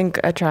 What do you think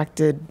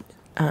attracted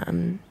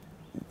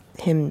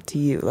him to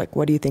you? Like,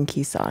 what do you think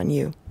he saw in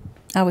you?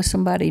 I was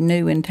somebody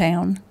new in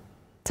town.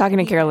 Talking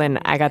to Carolyn,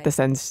 I got the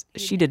sense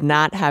she did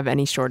not have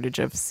any shortage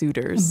of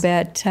suitors.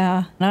 But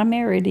I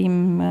married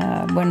him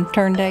when I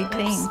turned 18.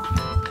 I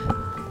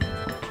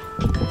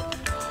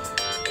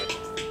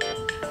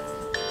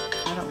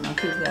don't know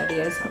who that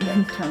is. I'm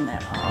going to turn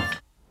that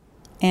off.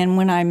 And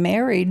when I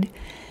married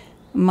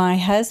my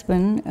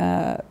husband,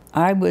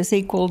 I was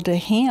equal to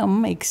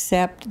him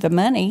except the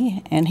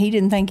money, and he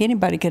didn't think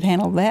anybody could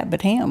handle that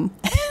but him.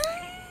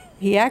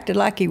 He acted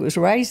like he was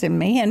raising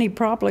me, and he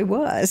probably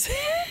was.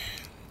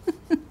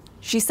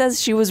 She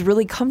says she was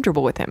really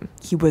comfortable with him.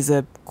 He was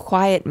a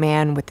quiet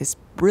man with this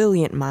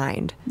brilliant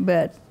mind.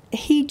 But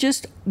he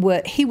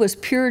was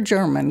pure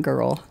German,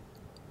 girl.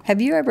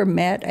 Have you ever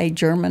met a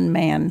German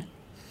man?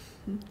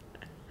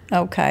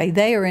 Okay,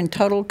 they are in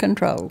total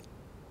control.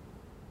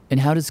 And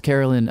how does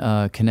Carolyn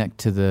connect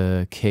to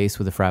the case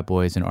with the frat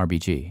boys and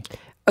RBG?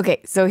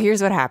 Okay, so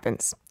here's what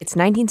happens. It's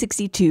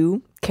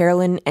 1962.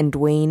 Carolyn and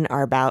Dwayne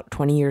are about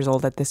 20 years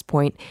old at this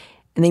point,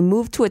 and they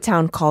move to a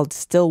town called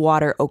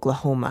Stillwater,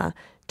 Oklahoma,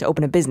 to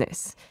open a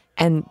business.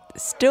 And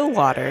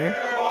Stillwater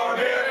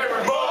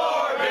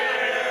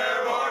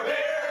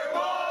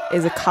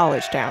is a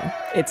college town.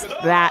 It's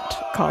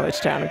that college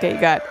town, okay? You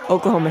got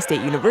Oklahoma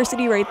State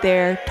University right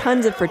there,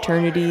 tons of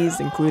fraternities,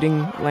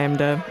 including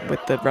Lambda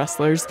with the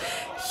wrestlers,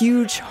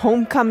 huge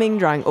homecoming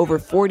drawing over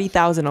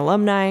 40,000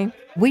 alumni.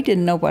 We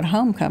didn't know what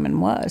homecoming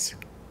was.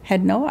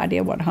 Had no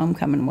idea what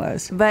homecoming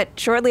was. But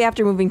shortly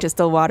after moving to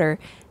Stillwater,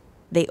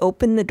 they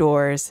opened the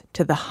doors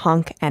to the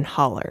Honk and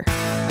Holler.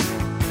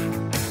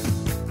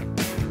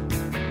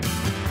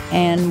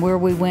 And where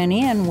we went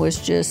in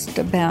was just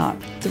about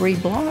 4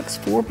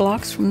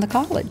 blocks from the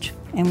college.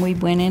 And we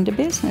went into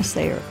business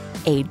there.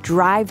 A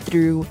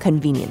drive-through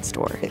convenience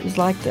store. It was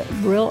like the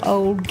real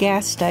old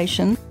gas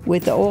station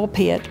with the oil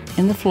pit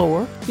in the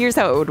floor. Here's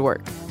how it would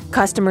work.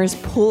 Customers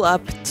pull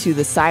up to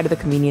the side of the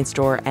convenience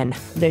store and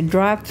they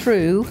drive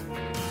through,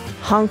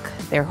 honk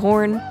their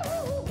horn,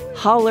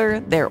 holler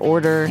their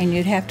order. And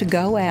you'd have to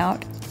go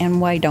out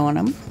and wait on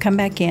them, come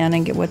back in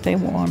and get what they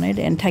wanted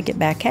and take it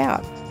back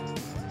out.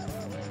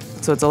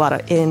 So it's a lot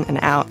of in and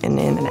out and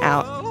in and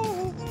out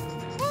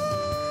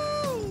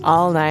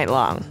all night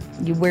long.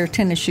 You wear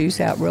tennis shoes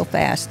out real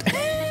fast.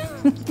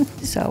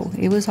 So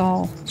it was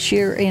all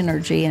sheer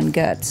energy and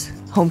guts.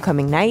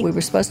 Homecoming night. We were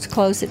supposed to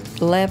close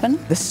at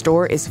 11. The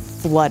store is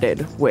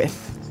flooded with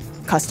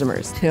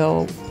customers.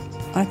 Till,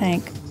 I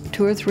think,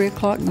 2 or 3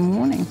 o'clock in the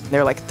morning.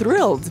 They're like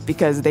thrilled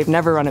because they've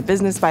never run a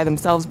business by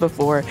themselves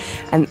before,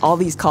 and all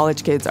these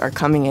college kids are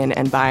coming in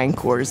and buying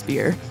Coors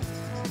beer,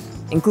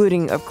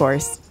 including, of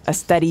course, a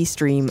steady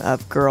stream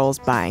of girls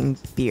buying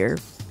beer,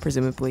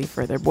 presumably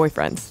for their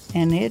boyfriends.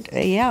 And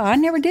I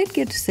never did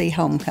get to see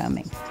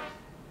homecoming.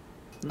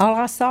 All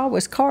I saw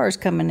was cars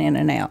coming in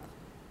and out.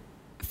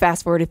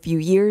 Fast forward a few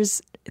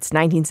years, it's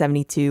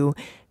 1972,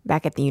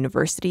 back at the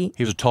university.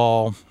 He was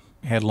tall,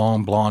 had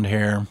long blonde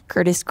hair.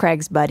 Curtis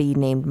Craig's buddy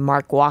named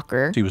Mark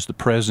Walker. He was the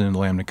president of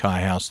Lambda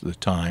Chi House at the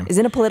time. Is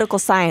in a political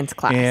science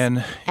class.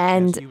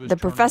 And the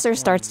professor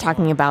starts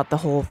talking about the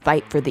whole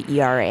fight for the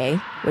ERA,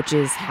 which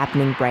is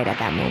happening right at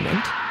that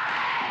moment.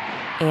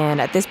 And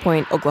at this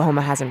point,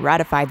 Oklahoma hasn't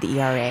ratified the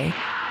ERA.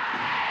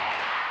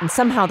 And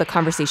somehow the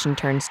conversation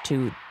turns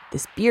to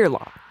this beer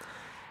law.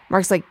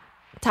 Mark's like,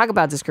 talk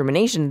about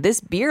discrimination. This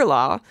beer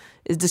law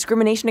is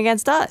discrimination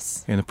against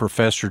us. And the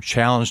professor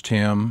challenged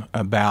him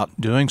about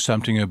doing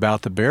something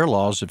about the beer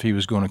laws if he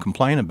was going to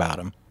complain about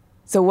them.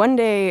 So one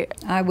day,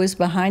 I was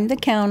behind the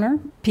counter,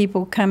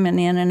 people coming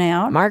in and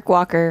out. Mark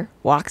Walker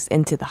walks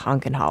into the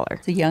Honk and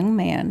Holler. The young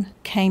man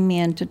came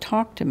in to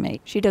talk to me.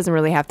 She doesn't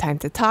really have time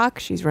to talk.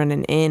 She's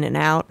running in and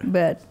out.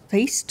 But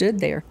he stood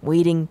there.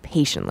 Waiting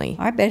patiently.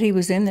 I bet he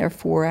was in there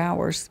 4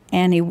 hours.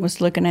 And he was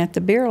looking at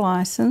the beer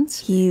license.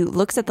 He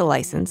looks at the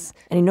license,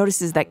 and he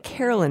notices that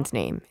Carolyn's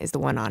name is the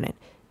one on it.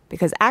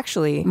 Because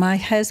actually, my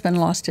husband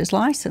lost his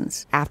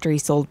license after he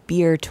sold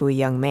beer to a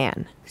young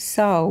man.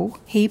 So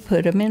he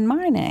put him in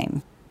my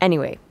name.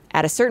 Anyway,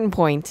 at a certain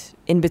point,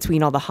 in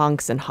between all the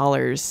honks and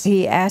hollers,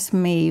 he asked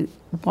me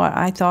what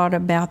I thought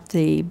about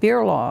the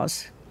beer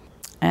laws.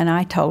 And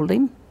I told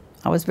him.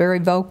 I was very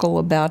vocal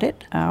about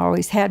it. I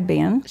always had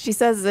been. She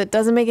says it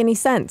doesn't make any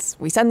sense.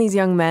 We send these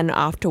young men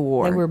off to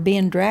war. They were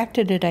being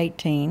drafted at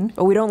 18.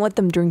 But we don't let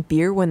them drink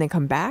beer when they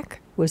come back?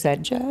 Was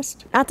that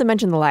just? Not to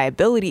mention the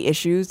liability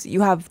issues.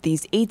 You have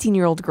these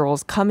 18-year-old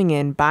girls coming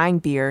in, buying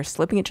beer,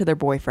 slipping it to their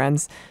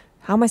boyfriends.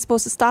 How am I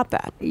supposed to stop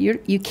that?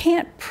 You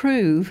can't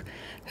prove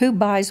who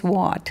buys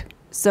what.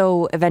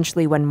 So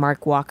eventually when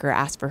Mark Walker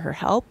asked for her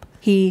help,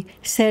 he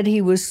said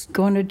he was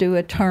going to do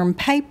a term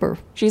paper.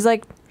 She's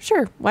like,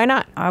 sure, why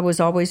not? I was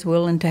always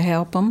willing to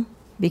help them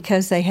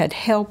because they had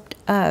helped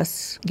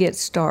us get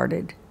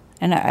started.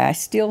 And I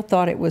still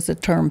thought it was a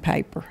term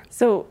paper.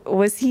 So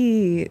was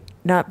he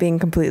not being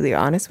completely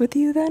honest with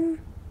you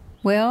then?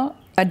 Well,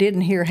 I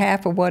didn't hear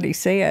half of what he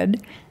said.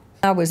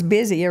 I was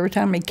busy every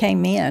time he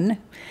came in.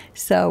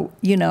 So,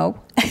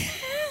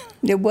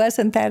 it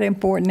wasn't that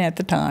important at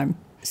the time.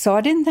 So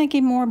I didn't think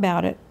any more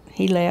about it.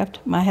 He left.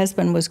 My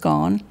husband was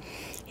gone.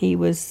 He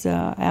was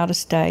out of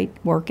state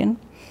working.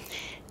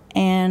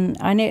 And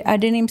I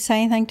didn't even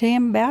say anything to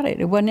him about it.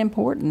 It wasn't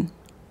important.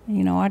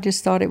 You know, I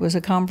just thought it was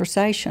a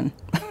conversation.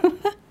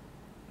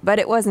 But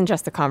it wasn't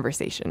just a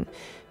conversation,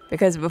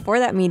 because before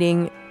that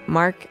meeting,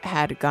 Mark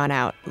had gone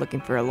out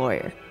looking for a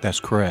lawyer. That's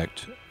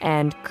correct.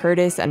 And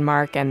Curtis and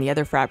Mark and the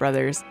other frat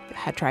brothers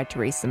had tried to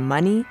raise some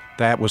money.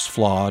 That was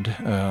flawed.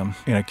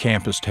 In a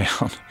campus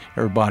town,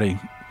 everybody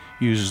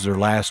uses their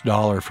last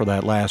dollar for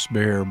that last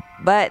beer.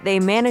 But they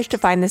managed to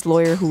find this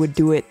lawyer who would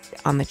do it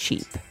on the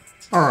cheap.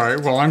 All right,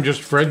 well, I'm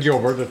just Fred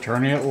Gilbert,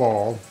 attorney at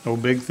law. No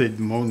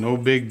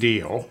big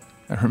deal.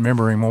 I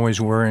remember him always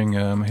wearing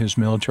his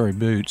military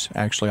boots.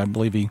 Actually, I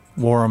believe he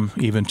wore them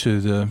even to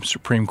the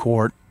Supreme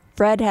Court.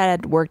 Fred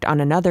had worked on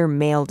another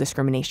male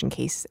discrimination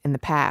case in the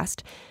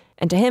past,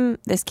 and to him,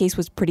 this case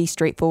was pretty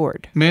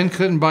straightforward. Men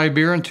couldn't buy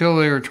beer until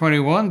they were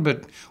 21,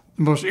 but the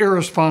most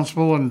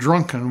irresponsible and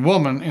drunken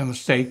woman in the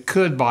state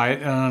could buy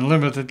it in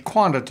unlimited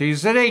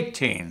quantities at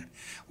 18.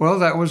 Well,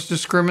 that was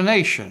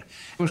discrimination.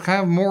 It was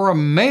kind of more a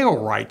male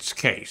rights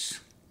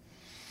case.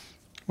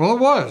 Well, it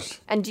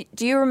was. And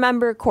do you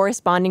remember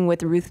corresponding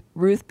with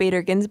Ruth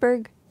Bader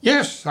Ginsburg?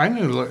 Yes, I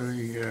knew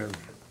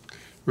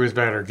Ruth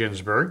Bader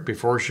Ginsburg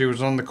before she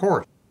was on the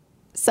court.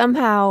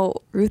 Somehow,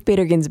 Ruth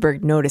Bader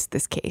Ginsburg noticed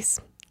this case,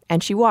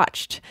 and she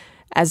watched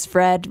as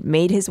Fred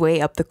made his way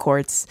up the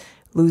courts,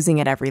 losing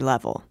at every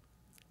level.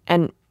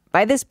 And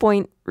by this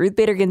point, Ruth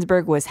Bader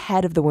Ginsburg was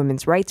head of the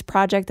Women's Rights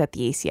Project at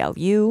the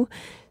ACLU.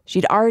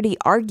 She'd already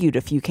argued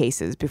a few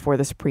cases before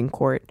the Supreme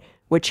Court,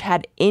 which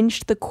had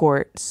inched the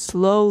court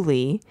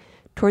slowly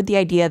toward the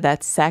idea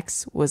that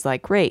sex was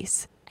like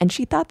race. And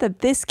she thought that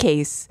this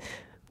case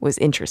was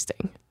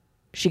interesting.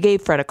 She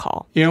gave Fred a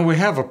call. You know, we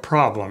have a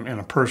problem in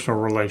a personal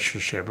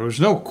relationship. It was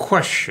no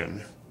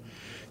question.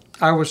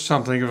 I was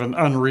something of an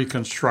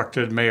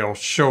unreconstructed male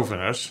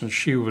chauvinist, and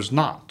she was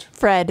not.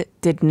 Fred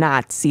did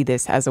not see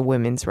this as a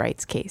women's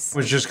rights case. It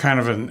was just kind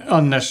of an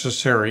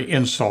unnecessary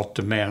insult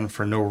to men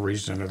for no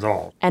reason at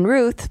all. And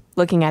Ruth,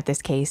 looking at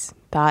this case,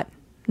 thought,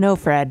 no,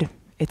 Fred,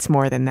 it's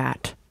more than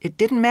that. It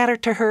didn't matter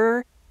to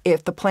her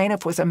if the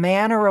plaintiff was a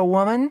man or a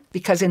woman,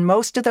 because in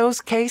most of those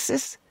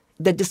cases,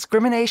 the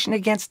discrimination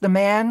against the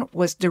man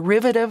was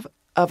derivative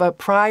of a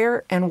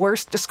prior and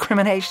worse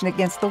discrimination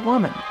against the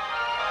woman.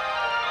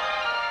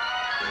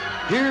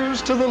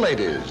 Here's to the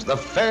ladies, the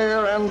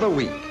fair and the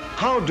weak.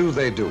 How do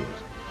they do it?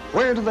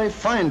 Where do they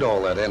find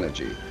all that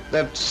energy,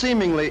 that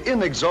seemingly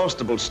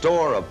inexhaustible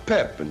store of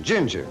pep and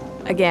ginger?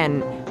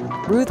 Again,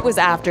 Ruth was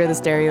after the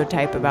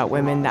stereotype about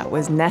women that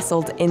was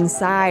nestled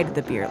inside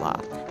the beer law,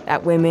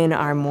 that women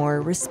are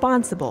more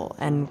responsible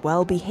and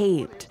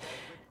well-behaved.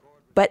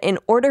 But in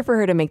order for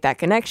her to make that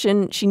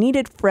connection, she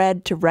needed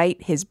Fred to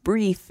write his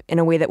brief in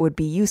a way that would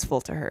be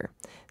useful to her.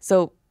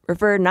 So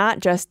refer not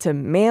just to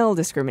male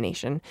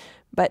discrimination,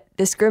 but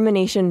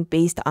discrimination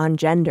based on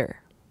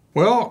gender.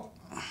 Well,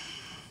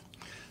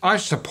 I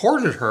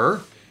supported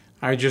her.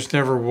 I just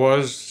never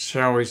was,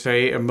 shall we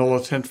say, a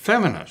militant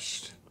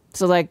feminist.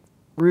 So, like,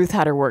 Ruth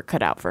had her work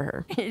cut out for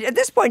her. At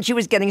this point, she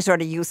was getting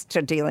sort of used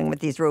to dealing with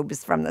these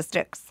rubes from the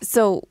sticks.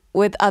 So,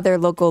 with other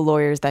local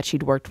lawyers that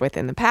she'd worked with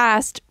in the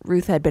past,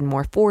 Ruth had been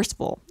more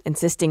forceful,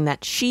 insisting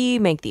that she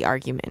make the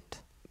argument.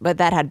 But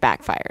that had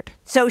backfired.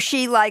 So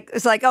she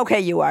was like,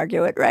 okay, you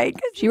argue it, right?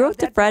 She wrote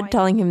to Fred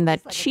telling him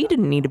that she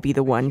didn't need to be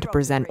the one to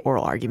present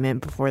oral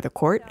argument before the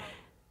court.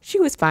 She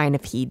was fine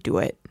if he'd do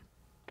it.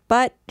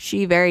 But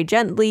she very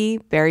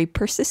gently, very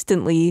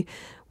persistently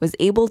was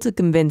able to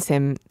convince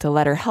him to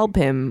let her help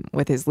him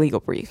with his legal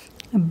brief.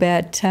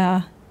 But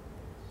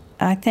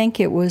I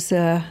think it was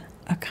a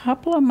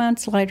couple of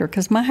months later,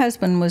 because my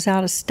husband was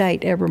out of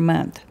state every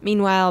month.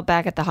 Meanwhile,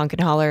 back at the Hunk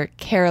and Holler,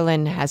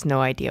 Carolyn has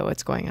no idea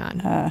what's going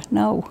on.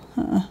 No.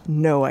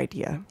 No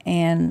idea.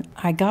 And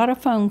I got a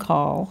phone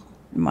call.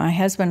 My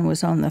husband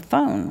was on the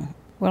phone.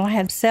 Well, I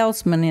had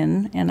salesmen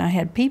in, and I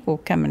had people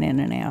coming in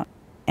and out.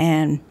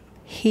 And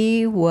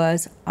he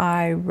was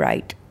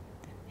irate.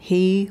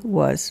 He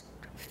was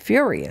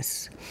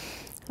furious.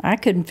 I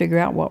couldn't figure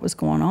out what was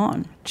going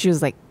on. She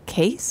was like,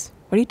 case?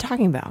 What are you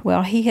talking about?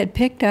 Well, he had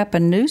picked up a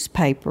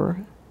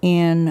newspaper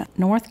in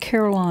North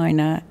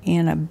Carolina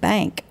in a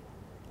bank,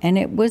 and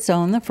it was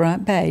on the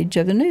front page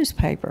of the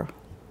newspaper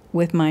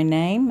with my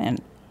name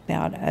and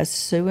about us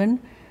suing.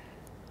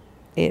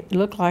 It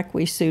looked like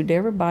we sued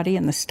everybody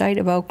in the state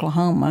of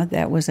Oklahoma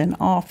that was in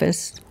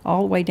office,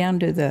 all the way down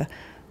to the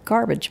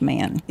garbage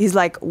man. He's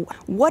like,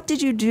 what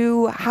did you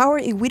do? How are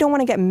you? We don't want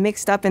to get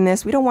mixed up in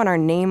this. We don't want our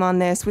name on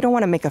this. We don't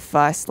want to make a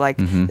fuss. Like,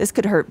 This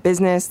could hurt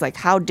business. Like,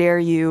 how dare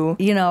you?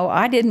 You know,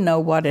 I didn't know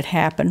what had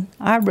happened.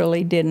 I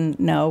really didn't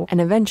know.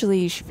 And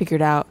eventually she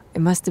figured out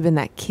it must have been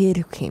that kid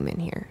who came in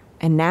here.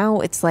 And now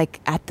it's like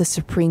at the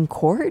Supreme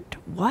Court?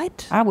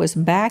 What? I was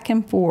back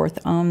and forth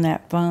on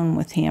that phone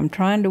with him,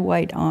 trying to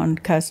wait on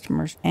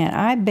customers. And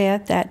I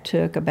bet that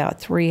took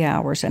about 3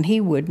 hours, and he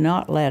would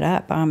not let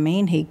up. I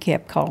mean, he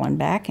kept calling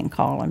back and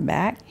calling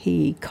back.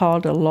 He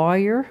called a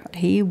lawyer.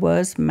 He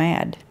was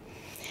mad.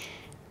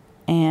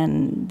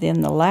 And then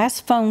the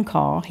last phone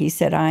call, he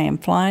said, I am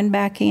flying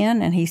back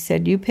in, and he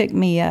said, you pick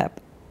me up.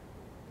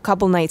 A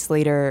couple nights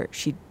later,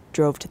 she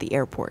drove to the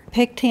airport.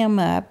 Picked him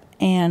up,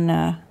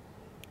 and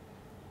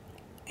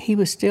he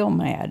was still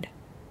mad.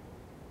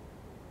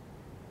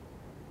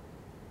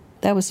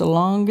 That was the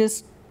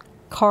longest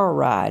car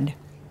ride.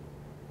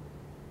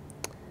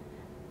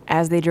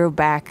 As they drove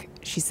back,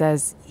 she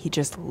says he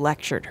just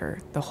lectured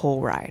her the whole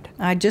ride.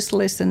 I just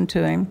listened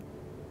to him.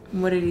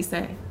 What did he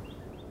say?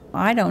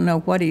 I don't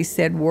know what he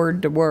said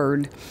word to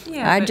word.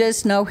 Yeah, I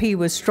just know he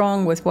was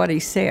strong with what he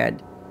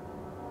said.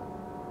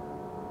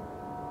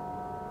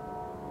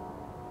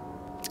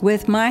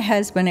 With my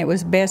husband, it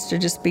was best to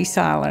just be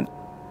silent.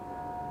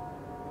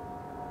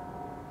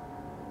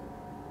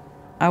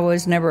 I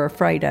was never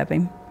afraid of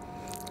him,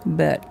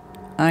 but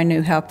I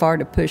knew how far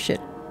to push it.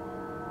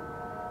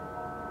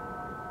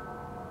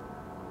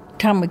 The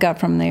time we got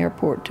from the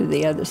airport to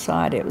the other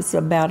side, it was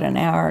about an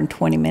hour and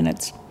 20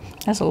 minutes.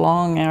 That's a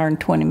long hour and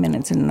 20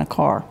 minutes in the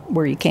car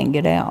where you can't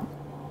get out.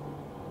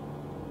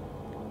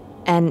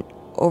 And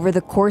over the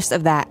course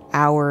of that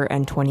hour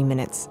and 20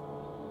 minutes,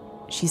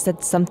 she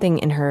said something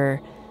in her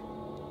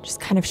just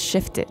kind of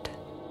shifted.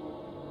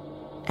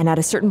 And at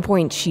a certain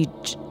point, she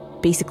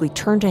basically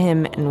turned to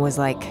him and was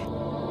like,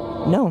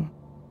 no.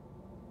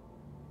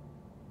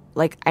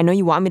 Like, I know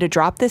you want me to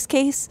drop this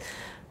case,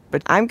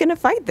 but I'm going to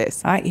fight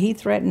this. He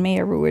threatened me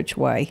every which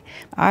way.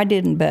 I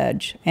didn't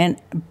budge.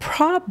 And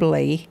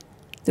probably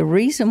the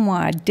reason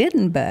why I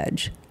didn't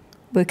budge,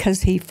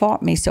 because he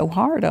fought me so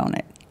hard on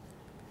it.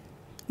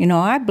 You know,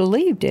 I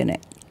believed in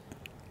it.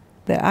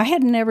 But I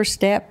had never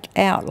stepped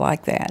out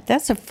like that.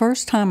 That's the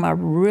first time I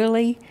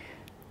really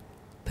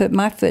put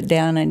my foot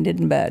down and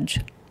didn't budge.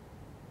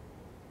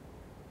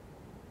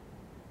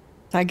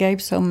 I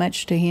gave so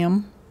much to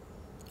him.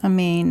 I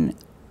mean,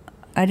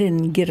 I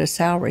didn't get a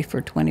salary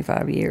for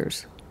 25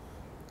 years.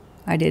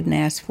 I didn't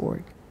ask for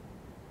it.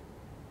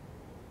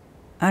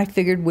 I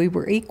figured we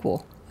were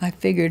equal. I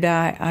figured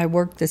I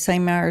worked the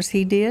same hours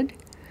he did,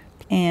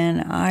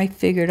 and I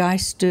figured I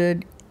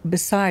stood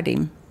beside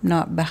him,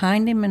 not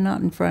behind him and not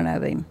in front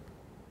of him.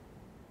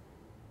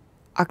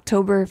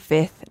 October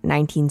 5th,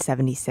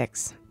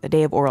 1976, the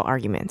day of oral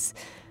arguments.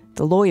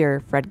 The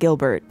lawyer, Fred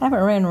Gilbert. I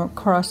haven't ran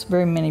across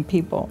very many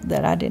people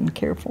that I didn't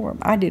care for.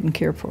 I didn't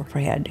care for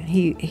Fred.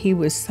 He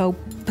was so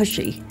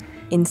pushy.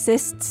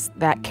 Insists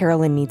that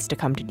Carolyn needs to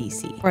come to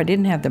D.C. I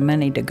didn't have the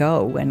money to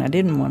go, and I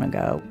didn't want to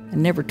go. I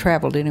never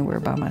traveled anywhere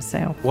by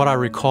myself. What I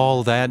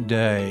recall that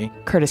day...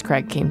 Curtis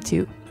Craig came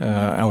too.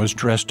 I was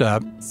dressed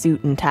up.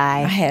 Suit and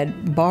tie. I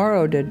had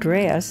borrowed a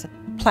dress,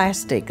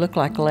 plastic, looked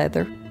like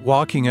leather.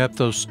 Walking up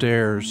those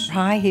stairs.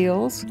 High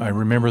heels. I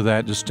remember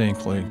that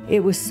distinctly.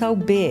 It was so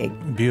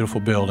big.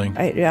 Beautiful building.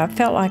 I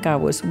felt like I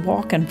was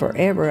walking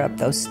forever up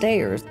those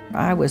stairs.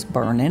 I was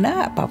burning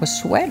up. I was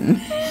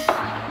sweating.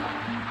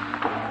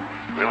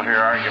 We'll hear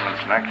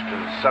arguments next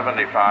in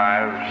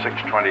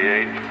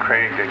 75-628,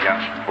 Craig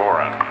against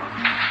Boren.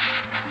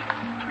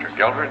 Mr.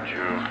 Gilbert,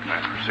 you may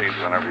proceed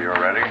whenever you're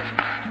ready.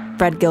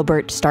 Fred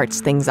Gilbert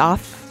starts things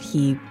off.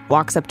 He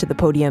walks up to the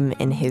podium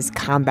in his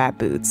combat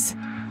boots.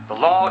 The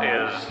law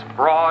is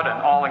broad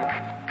and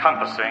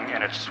all-encompassing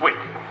in its sweep.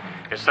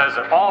 It says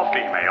that all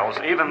females,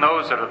 even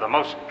those that are the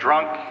most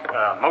drunk,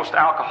 most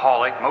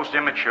alcoholic, most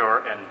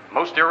immature, and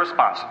most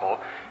irresponsible,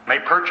 may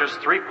purchase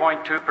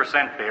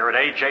 3.2% beer at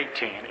age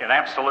 18 in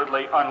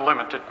absolutely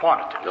unlimited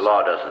quantities. The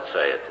law doesn't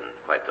say it in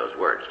quite those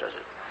words, does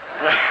it?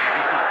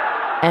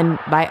 And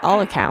by all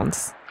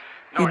accounts,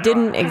 he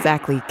didn't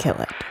exactly kill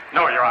it.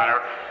 No, Your Honor,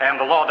 and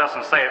the law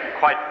doesn't say it in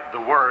quite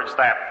the words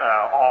that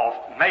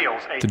all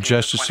males... The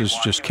justices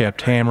just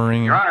kept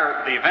hammering. Your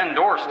Honor, the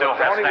vendor still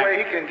has... The only way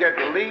he can get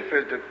relief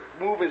is to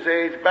move his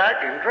age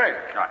back and drink.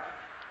 Right.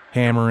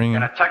 Hammering.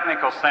 In a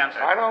technical sense...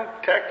 I don't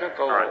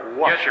technical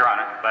what? Yes, Your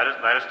Honor, that is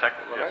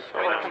technical. Yes.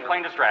 The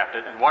complaint is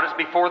drafted, and what is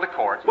before the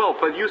court... Well,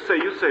 but you say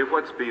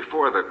what's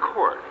before the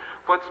court.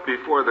 What's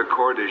before the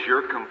court is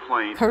your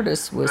complaint.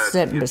 Curtis was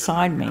sitting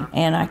beside me,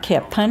 and I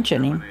kept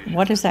punching him.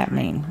 What does that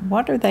mean?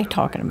 What are they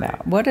talking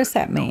about? What does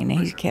that mean? And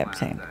he kept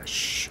saying,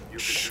 shh,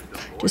 shh,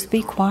 just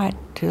be quiet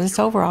till it's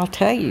over, I'll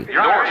tell you.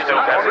 Your Honor,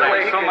 still has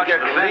so much the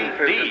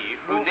vendee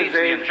who needs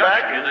the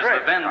injunction. It is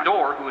the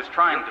vendor who is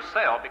trying to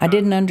sell. I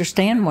didn't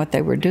understand what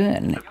they were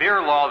doing. The beer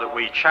law that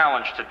we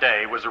challenge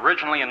today was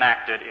originally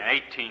enacted in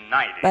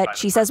 1890. But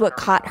she says what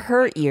caught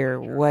her ear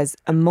was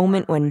a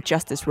moment when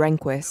Justice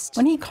Rehnquist...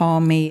 When he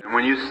called me...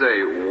 When you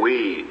say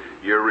we,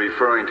 you're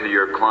referring to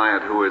your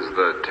client who is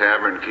the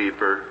tavern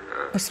keeper?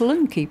 A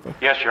saloon keeper.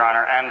 Yes, Your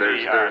Honor, and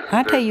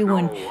I tell you,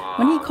 when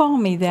he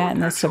called me that in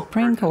the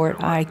Supreme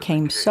Court, I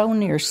came so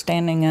near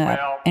standing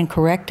up and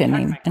correcting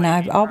him. And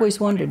I've always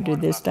wondered to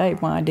this day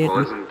why I didn't.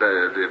 Well, isn't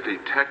that if he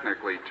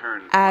technically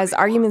turned... As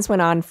arguments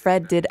went on,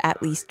 Fred did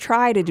at least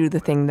try to do the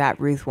thing that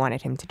Ruth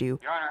wanted him to do.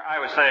 Your Honor, I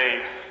would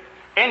say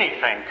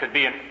anything could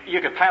be...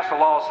 You could pass a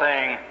law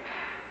saying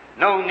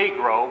no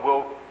Negro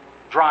will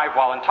drive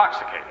while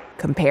intoxicated.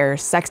 Compare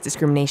sex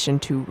discrimination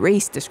to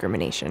race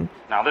discrimination.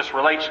 Now, this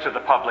relates to the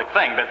public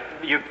thing, but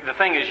the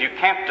thing is you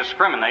can't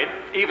discriminate,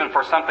 even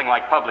for something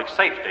like public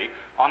safety,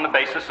 on the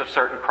basis of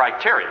certain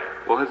criteria.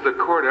 Well, has the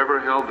court ever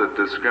held that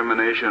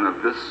discrimination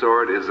of this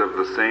sort is of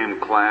the same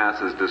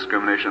class as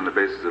discrimination on the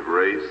basis of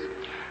race?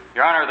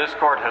 Your Honor, this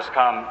court has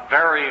come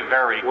very,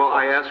 very Well,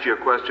 I asked you a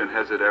question.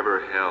 Has it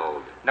ever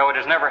held? No, it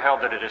has never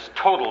held that it is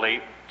totally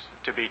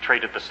to be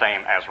treated the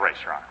same as race,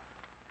 Your Honor.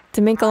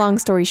 To make a long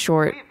story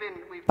short,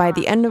 by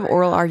the end of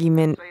oral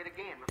argument,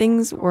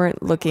 things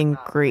weren't looking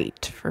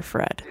great for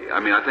Fred. I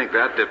mean, I think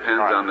that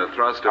depends on the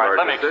thrust of our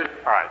decision.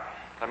 All right,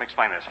 let me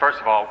explain this. First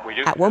of all, we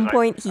do... At one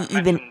point, he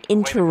even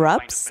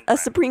interrupts a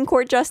Supreme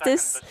Court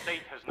justice,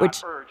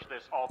 which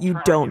you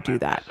don't do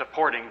that.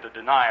 Supporting the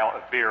denial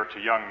of beer to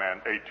young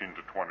men 18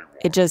 to 21.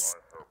 It just,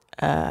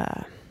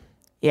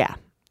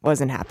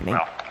 wasn't happening.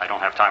 Well, I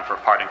don't have time for a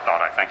parting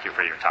thought. I thank you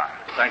for your time.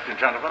 Thank you,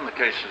 gentlemen. The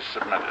case is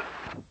submitted.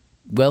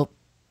 Well,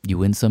 you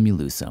win some, you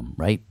lose some,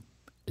 right?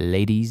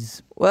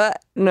 Ladies?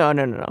 What? No.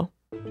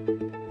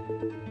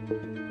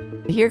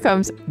 Here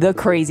comes the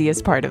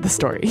craziest part of the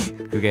story.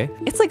 Okay.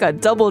 It's like a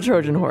double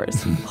Trojan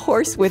horse.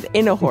 Horse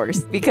within a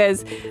horse.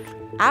 Because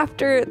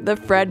after the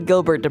Fred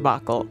Gilbert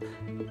debacle,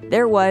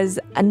 there was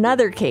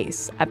another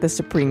case at the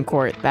Supreme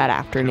Court that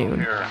afternoon.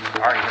 Your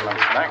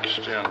arguments next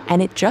in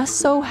And it just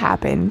so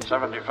happened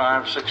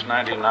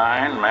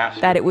 75-699,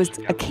 Matthew. that it was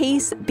a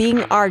case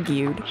being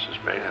argued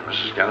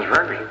Mrs.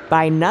 Ginsburg.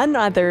 by none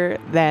other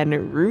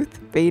than Ruth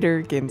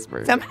Bader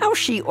Ginsburg. Somehow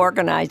she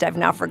organized, I've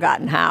now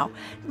forgotten how,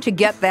 to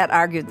get that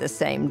argued the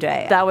same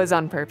day. That was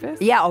on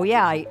purpose? Yeah,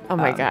 Oh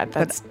my God,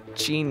 that's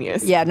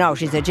genius. Yeah, no,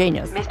 she's a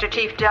genius. Mr.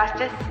 Chief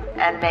Justice,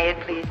 and may it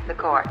please the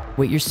court.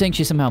 Wait, you're saying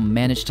she somehow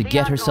managed to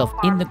get herself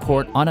in the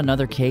court on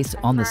another case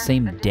on the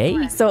same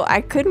day? So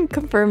I couldn't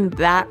confirm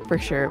that for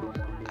sure.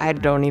 I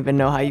don't even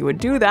know how you would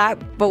do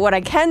that. But what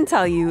I can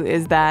tell you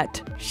is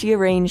that she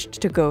arranged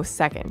to go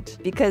second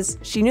because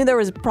she knew there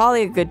was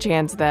probably a good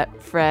chance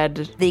that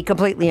Fred, the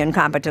completely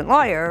incompetent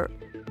lawyer,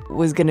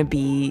 was going to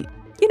be,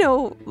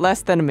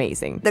 less than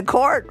amazing. The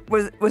court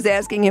was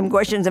asking him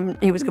questions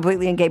and he was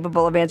completely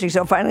incapable of answering.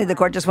 So finally the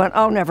court just went,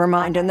 oh, never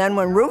mind. And then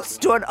when Ruth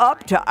stood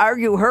up to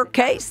argue her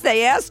case,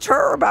 they asked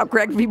her about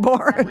Greg v.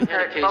 Boren. We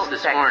had a case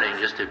this morning,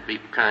 just to be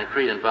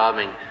concrete,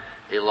 involving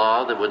a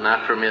law that would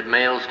not permit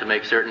males to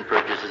make certain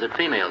purchases that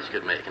females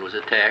could make and was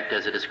attacked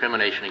as a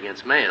discrimination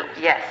against males.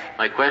 Yes.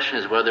 My question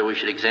is whether we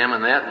should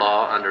examine that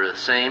law under the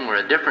same or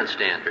a different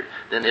standard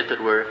than if it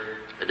were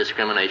a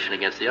discrimination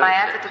against the other My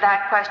sex. answer to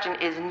that question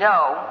is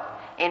no,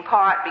 in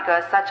part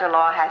because such a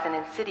law has an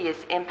insidious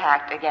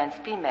impact against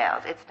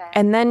females.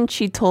 And then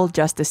she told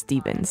Justice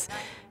Stevens,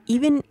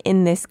 even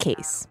in this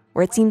case,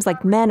 where it seems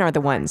like men are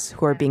the ones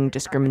who are being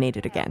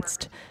discriminated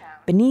against,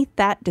 beneath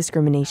that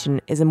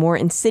discrimination is a more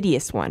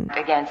insidious one.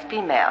 Against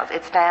females.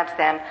 It stamps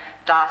them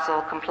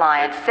docile,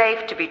 compliant,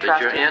 safe to be But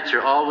trusted. your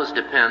answer always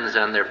depends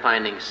on their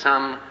finding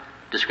some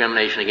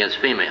discrimination against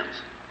females.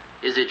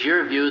 Is it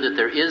your view that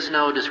there is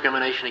no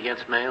discrimination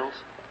against males?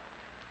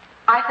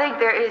 I think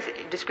there is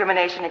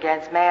discrimination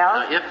against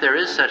males. If there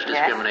is such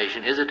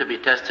discrimination, is it to be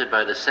tested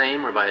by the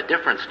same or by a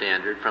different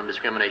standard from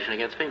discrimination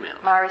against females?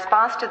 My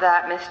response to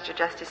that, Mr.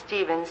 Justice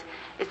Stevens,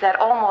 is that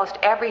almost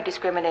every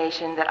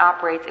discrimination that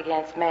operates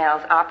against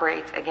males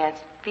operates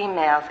against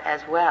females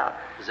as well.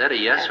 Is that a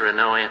yes or a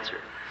no answer?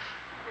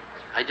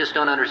 I just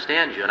don't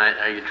understand you. And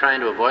are you trying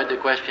to avoid the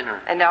question?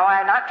 Or? No,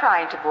 I'm not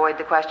trying to avoid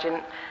the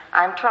question.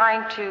 I'm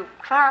trying to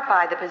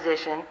clarify the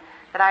position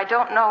that I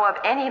don't know of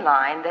any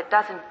line that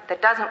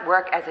doesn't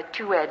work as a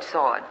two-edged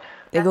sword.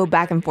 They go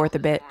back and forth a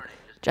bit.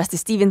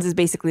 Justice Stevens is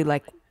basically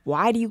like,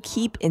 why do you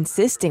keep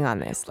insisting on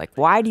this? Like,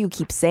 why do you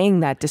keep saying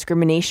that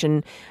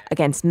discrimination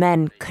against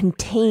men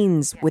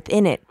contains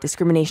within it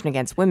discrimination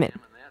against women?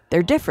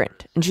 They're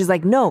different. And she's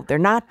like, no, they're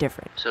not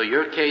different. So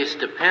your case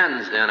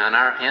depends then on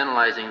our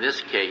analyzing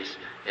this case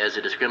as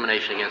a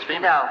discrimination against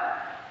females?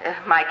 No.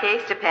 My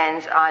case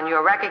depends on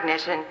your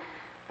recognition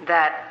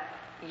that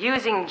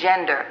using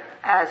gender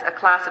as a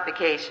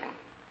classification,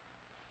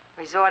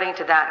 resorting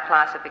to that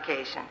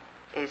classification,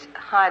 is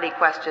highly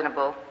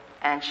questionable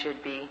and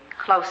should be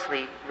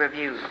closely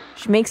reviewed.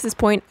 She makes this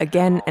point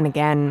again and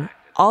again.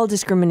 All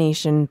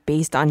discrimination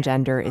based on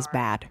gender is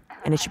bad,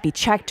 and it should be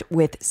checked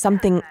with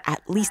something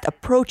at least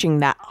approaching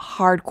that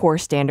hardcore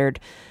standard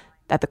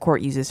that the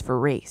court uses for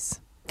race.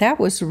 That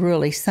was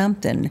really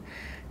something,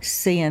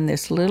 seeing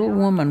this little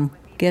woman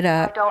get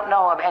up. I don't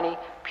know of any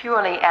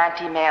purely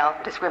anti-male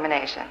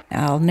discrimination.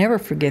 I'll never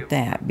forget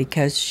that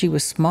because she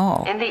was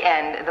small. In the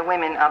end, the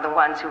women are the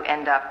ones who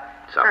end up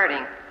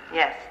hurting.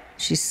 Yes.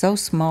 She's so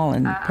small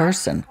in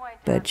person,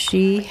 but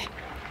she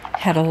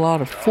had a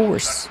lot of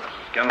force.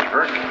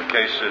 Ginsburg, the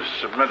case is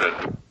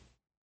submitted.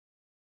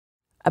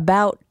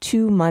 About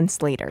 2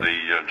 months later,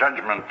 The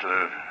judgment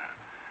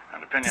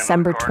and opinion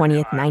December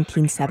 20th,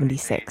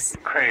 1976,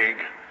 Craig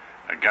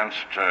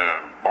against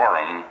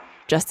Borum.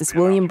 Justice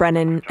William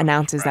Brennan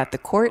announces that the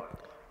court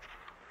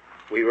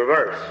We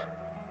reverse.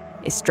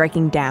 is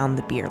striking down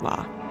the beer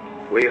law.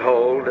 we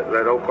hold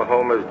that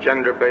Oklahoma's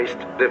gender-based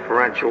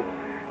differential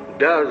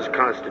does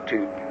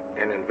constitute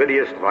an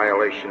invidious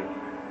violation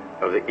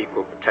of the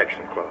Equal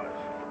Protection Clause.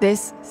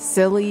 This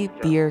silly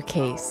beer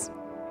case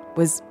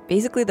was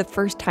basically the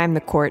first time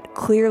the court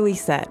clearly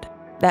said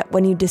that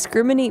when you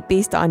discriminate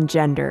based on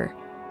gender,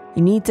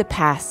 you need to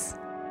pass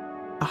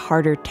a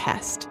harder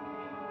test.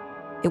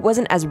 It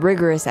wasn't as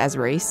rigorous as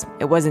race.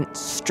 It wasn't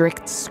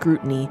strict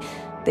scrutiny.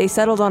 They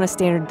settled on a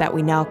standard that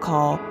we now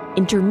call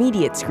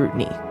intermediate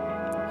scrutiny.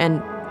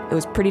 And it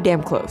was pretty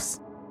damn close.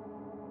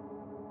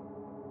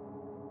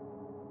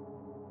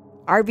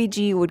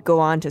 RBG would go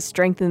on to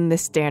strengthen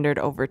this standard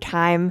over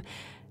time,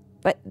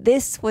 but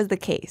this was the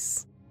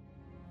case.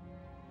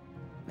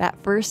 That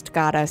first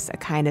got us a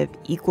kind of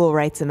equal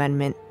rights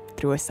amendment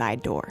through a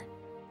side door.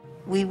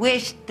 We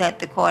wish that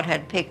the court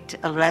had picked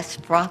a less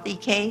frothy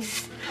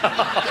case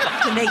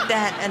to make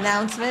that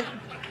announcement.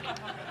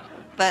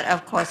 But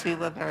of course, we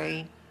were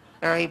very,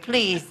 very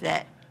pleased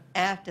that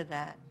after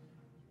that.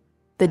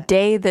 The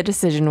day the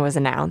decision was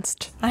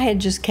announced, I had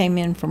just came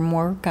in from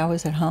work. I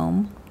was at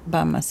home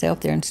by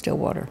myself there in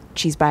Stillwater.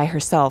 She's by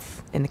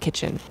herself in the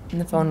kitchen.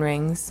 And the phone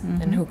rings.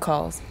 And who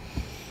calls?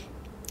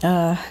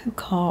 Who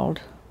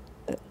called?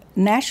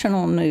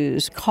 National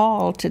News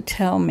called to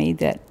tell me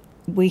that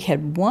we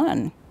had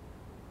won.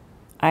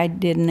 I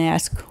didn't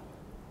ask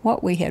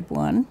what we had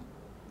won.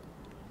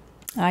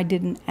 I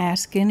didn't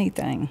ask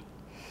anything.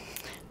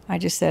 I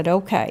just said,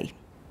 okay.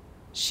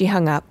 She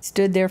hung up.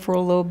 Stood there for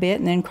a little bit,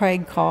 and then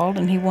Craig called,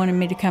 and he wanted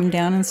me to come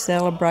down and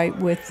celebrate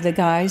with the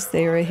guys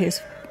there at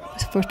his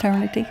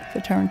fraternity,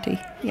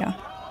 yeah.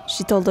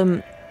 She told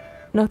him,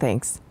 no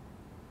thanks.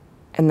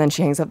 And then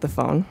she hangs up the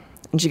phone,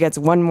 and she gets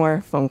one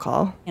more phone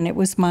call. And it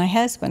was my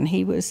husband.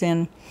 He was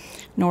in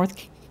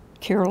North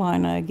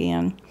Carolina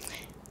again,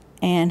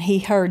 and he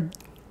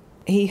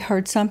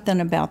heard something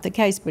about the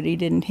case, but he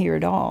didn't hear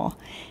it all.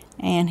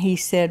 And he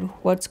said,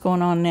 what's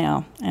going on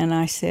now? And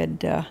I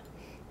said,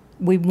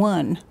 we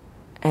won.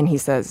 And he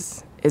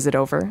says, is it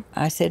over?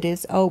 I said,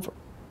 it's over.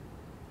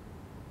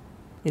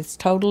 It's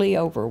totally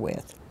over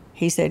with.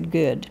 He said,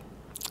 good.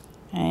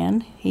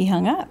 And he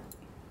hung up.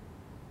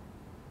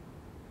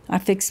 I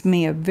fixed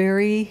me a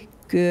very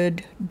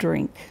good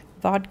drink,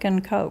 vodka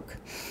and Coke.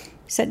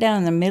 Sat down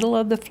in the middle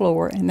of the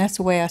floor, and that's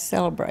the way I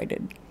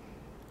celebrated.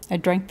 I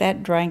drank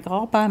that drink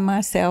all by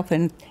myself,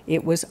 and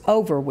it was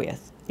over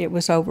with. It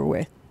was over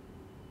with.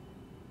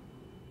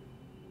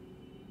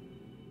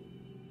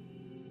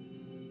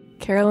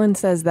 Carolyn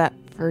says that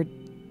for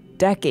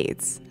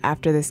decades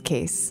after this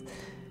case,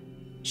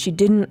 she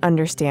didn't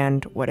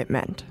understand what it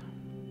meant.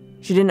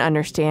 She didn't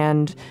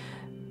understand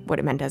what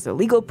it meant as a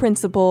legal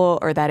principle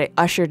or that it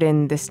ushered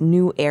in this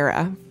new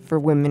era for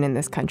women in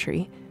this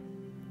country.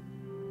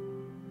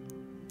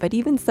 But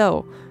even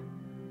so,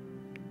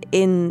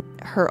 in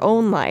her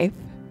own life,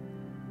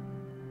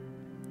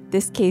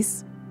 this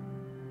case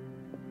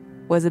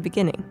was a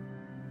beginning.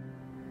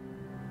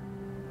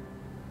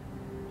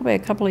 Probably a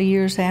couple of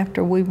years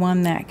after we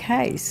won that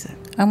case,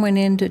 I went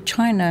into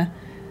China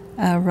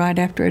right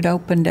after it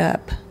opened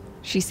up.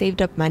 She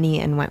saved up money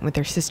and went with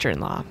her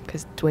sister-in-law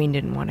because Dwayne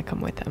didn't want to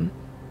come with him.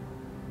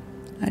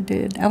 I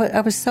did.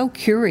 I was so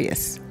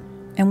curious.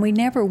 And we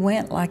never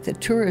went like the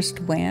tourists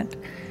went.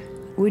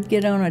 We'd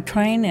get on a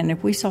train, and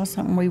if we saw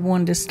something we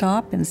wanted to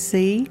stop and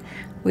see,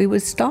 we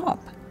would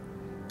stop.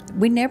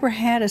 We never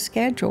had a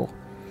schedule.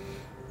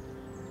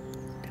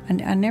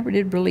 And I never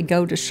did really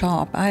go to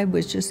shop. I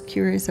was just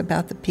curious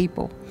about the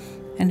people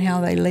and how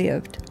they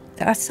lived.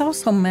 I saw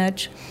so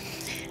much,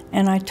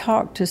 and I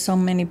talked to so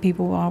many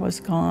people while I was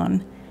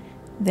gone,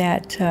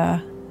 that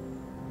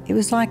it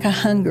was like a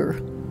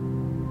hunger.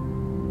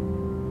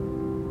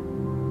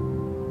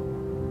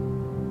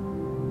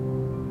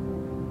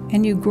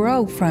 And you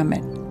grow from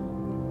it.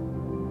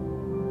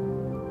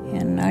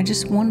 And I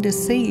just wanted to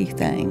see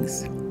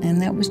things,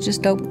 and that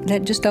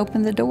just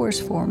opened the doors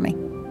for me.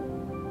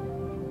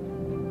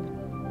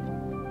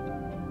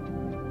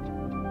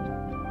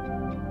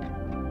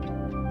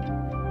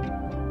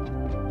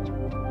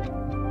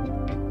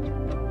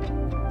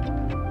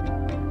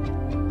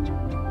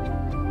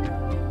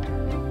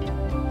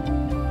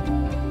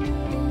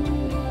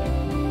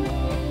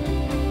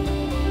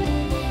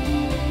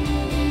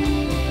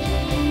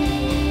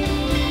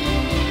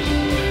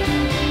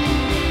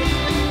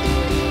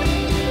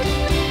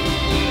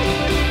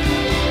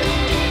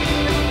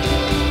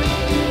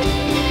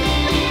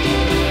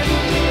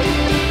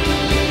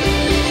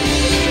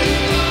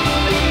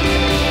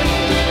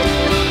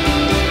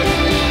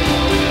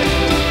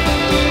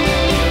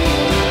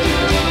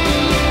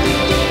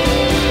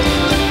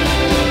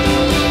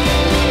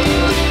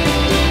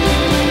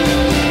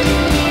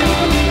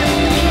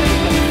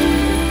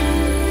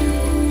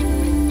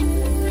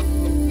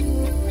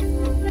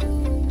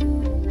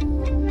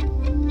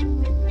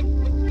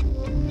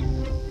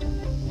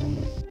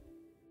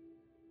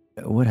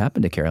 What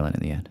happened to Carolyn in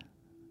the end?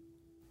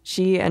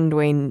 She and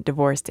Dwayne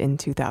divorced in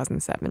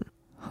 2007.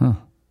 Huh.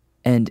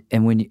 And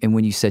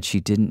when you said she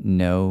didn't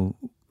know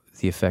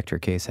the effect her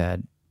case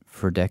had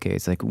for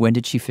decades, like when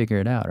did she figure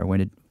it out, or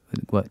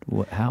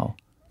How?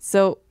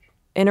 So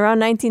in around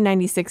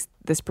 1996,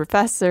 this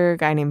professor, a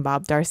guy named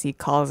Bob Darcy,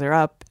 calls her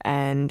up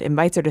and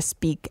invites her to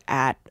speak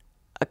at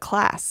a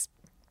class.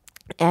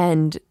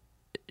 And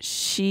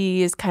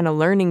she is kind of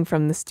learning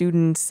from the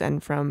students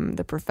and from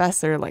the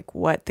professor, like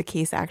what the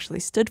case actually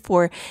stood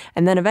for.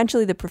 And then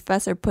eventually the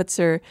professor puts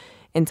her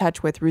in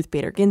touch with Ruth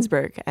Bader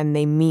Ginsburg, and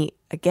they meet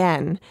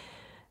again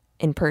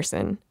in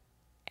person.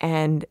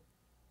 And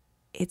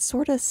it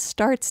sort of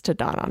starts to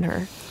dawn on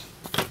her.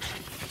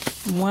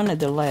 One of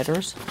the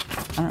letters,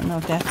 I don't know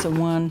if that's the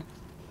one.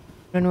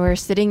 When we were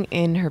sitting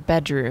in her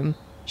bedroom,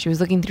 she was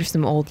looking through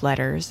some old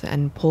letters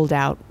and pulled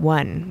out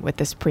one with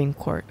the Supreme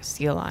Court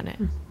seal on it.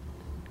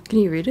 Can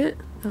you read it?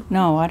 Oh.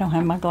 No, I don't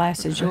have my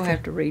glasses. You'll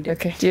have to read it.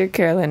 Okay. Dear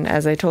Carolyn,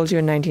 as I told you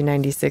in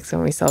 1996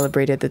 when we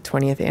celebrated the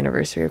 20th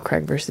anniversary of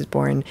Craig versus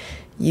Bourne,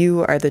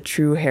 you are the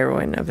true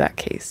heroine of that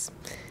case.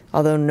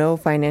 Although no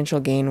financial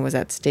gain was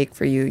at stake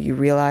for you, you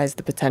realized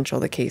the potential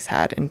the case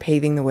had in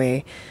paving the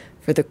way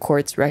for the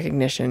court's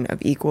recognition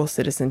of equal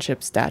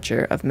citizenship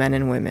stature of men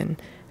and women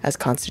as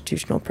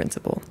constitutional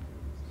principle.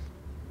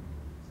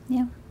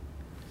 Yeah.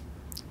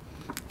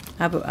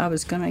 I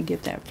was going to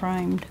get that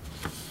framed.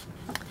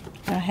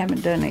 I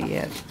haven't done it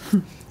yet.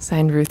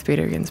 Signed, Ruth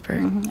Bader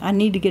Ginsburg. Mm-hmm. I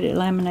need to get it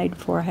laminated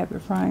before I have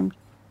it framed.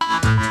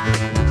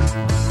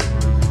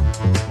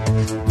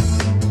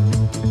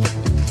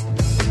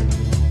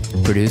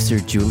 Producer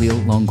Julia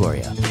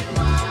Longoria.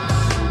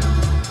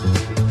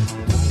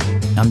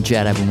 I'm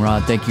Jad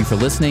Abumrad. Thank you for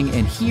listening.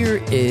 And here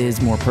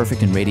is More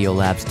Perfect in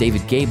Radiolab's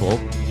David Gable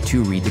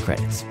to read the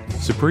credits.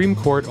 Supreme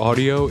Court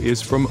audio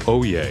is from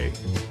Oyez,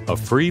 a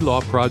free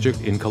law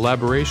project in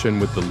collaboration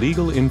with the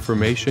Legal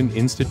Information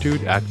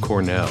Institute at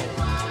Cornell.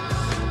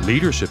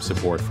 Leadership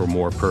support for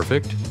More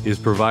Perfect is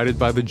provided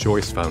by the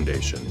Joyce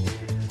Foundation.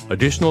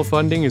 Additional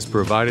funding is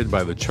provided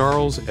by the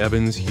Charles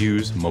Evans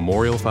Hughes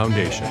Memorial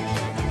Foundation.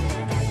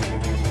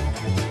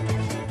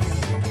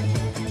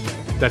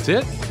 That's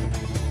it?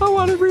 I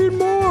want to read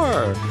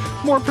more!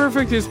 More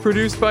Perfect is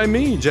produced by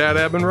me, Jad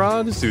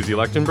Abumrad, Susie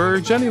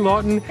Lechtenberg, Jenny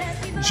Lawton,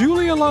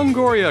 Julia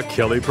Longoria,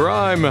 Kelly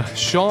Prime,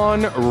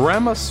 Sean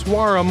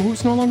Ramaswaram,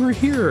 who's no longer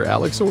here,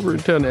 Alex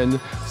Overton, and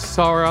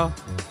Sarah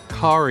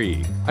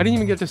Kari. I didn't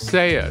even get to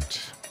say it.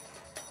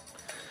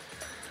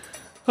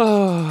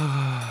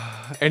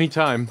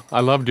 Anytime.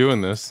 I love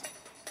doing this.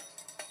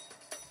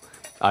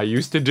 I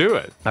used to do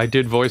it. I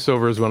did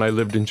voiceovers when I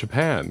lived in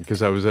Japan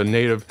because I was a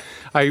native.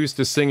 I used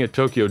to sing at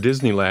Tokyo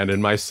Disneyland,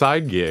 and my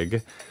side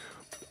gig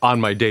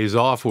on my days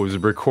off was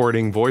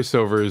recording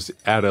voiceovers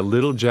at a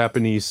little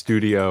Japanese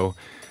studio.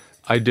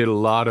 I did a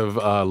lot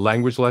of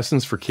language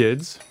lessons for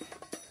kids.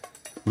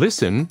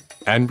 Listen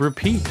and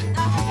repeat.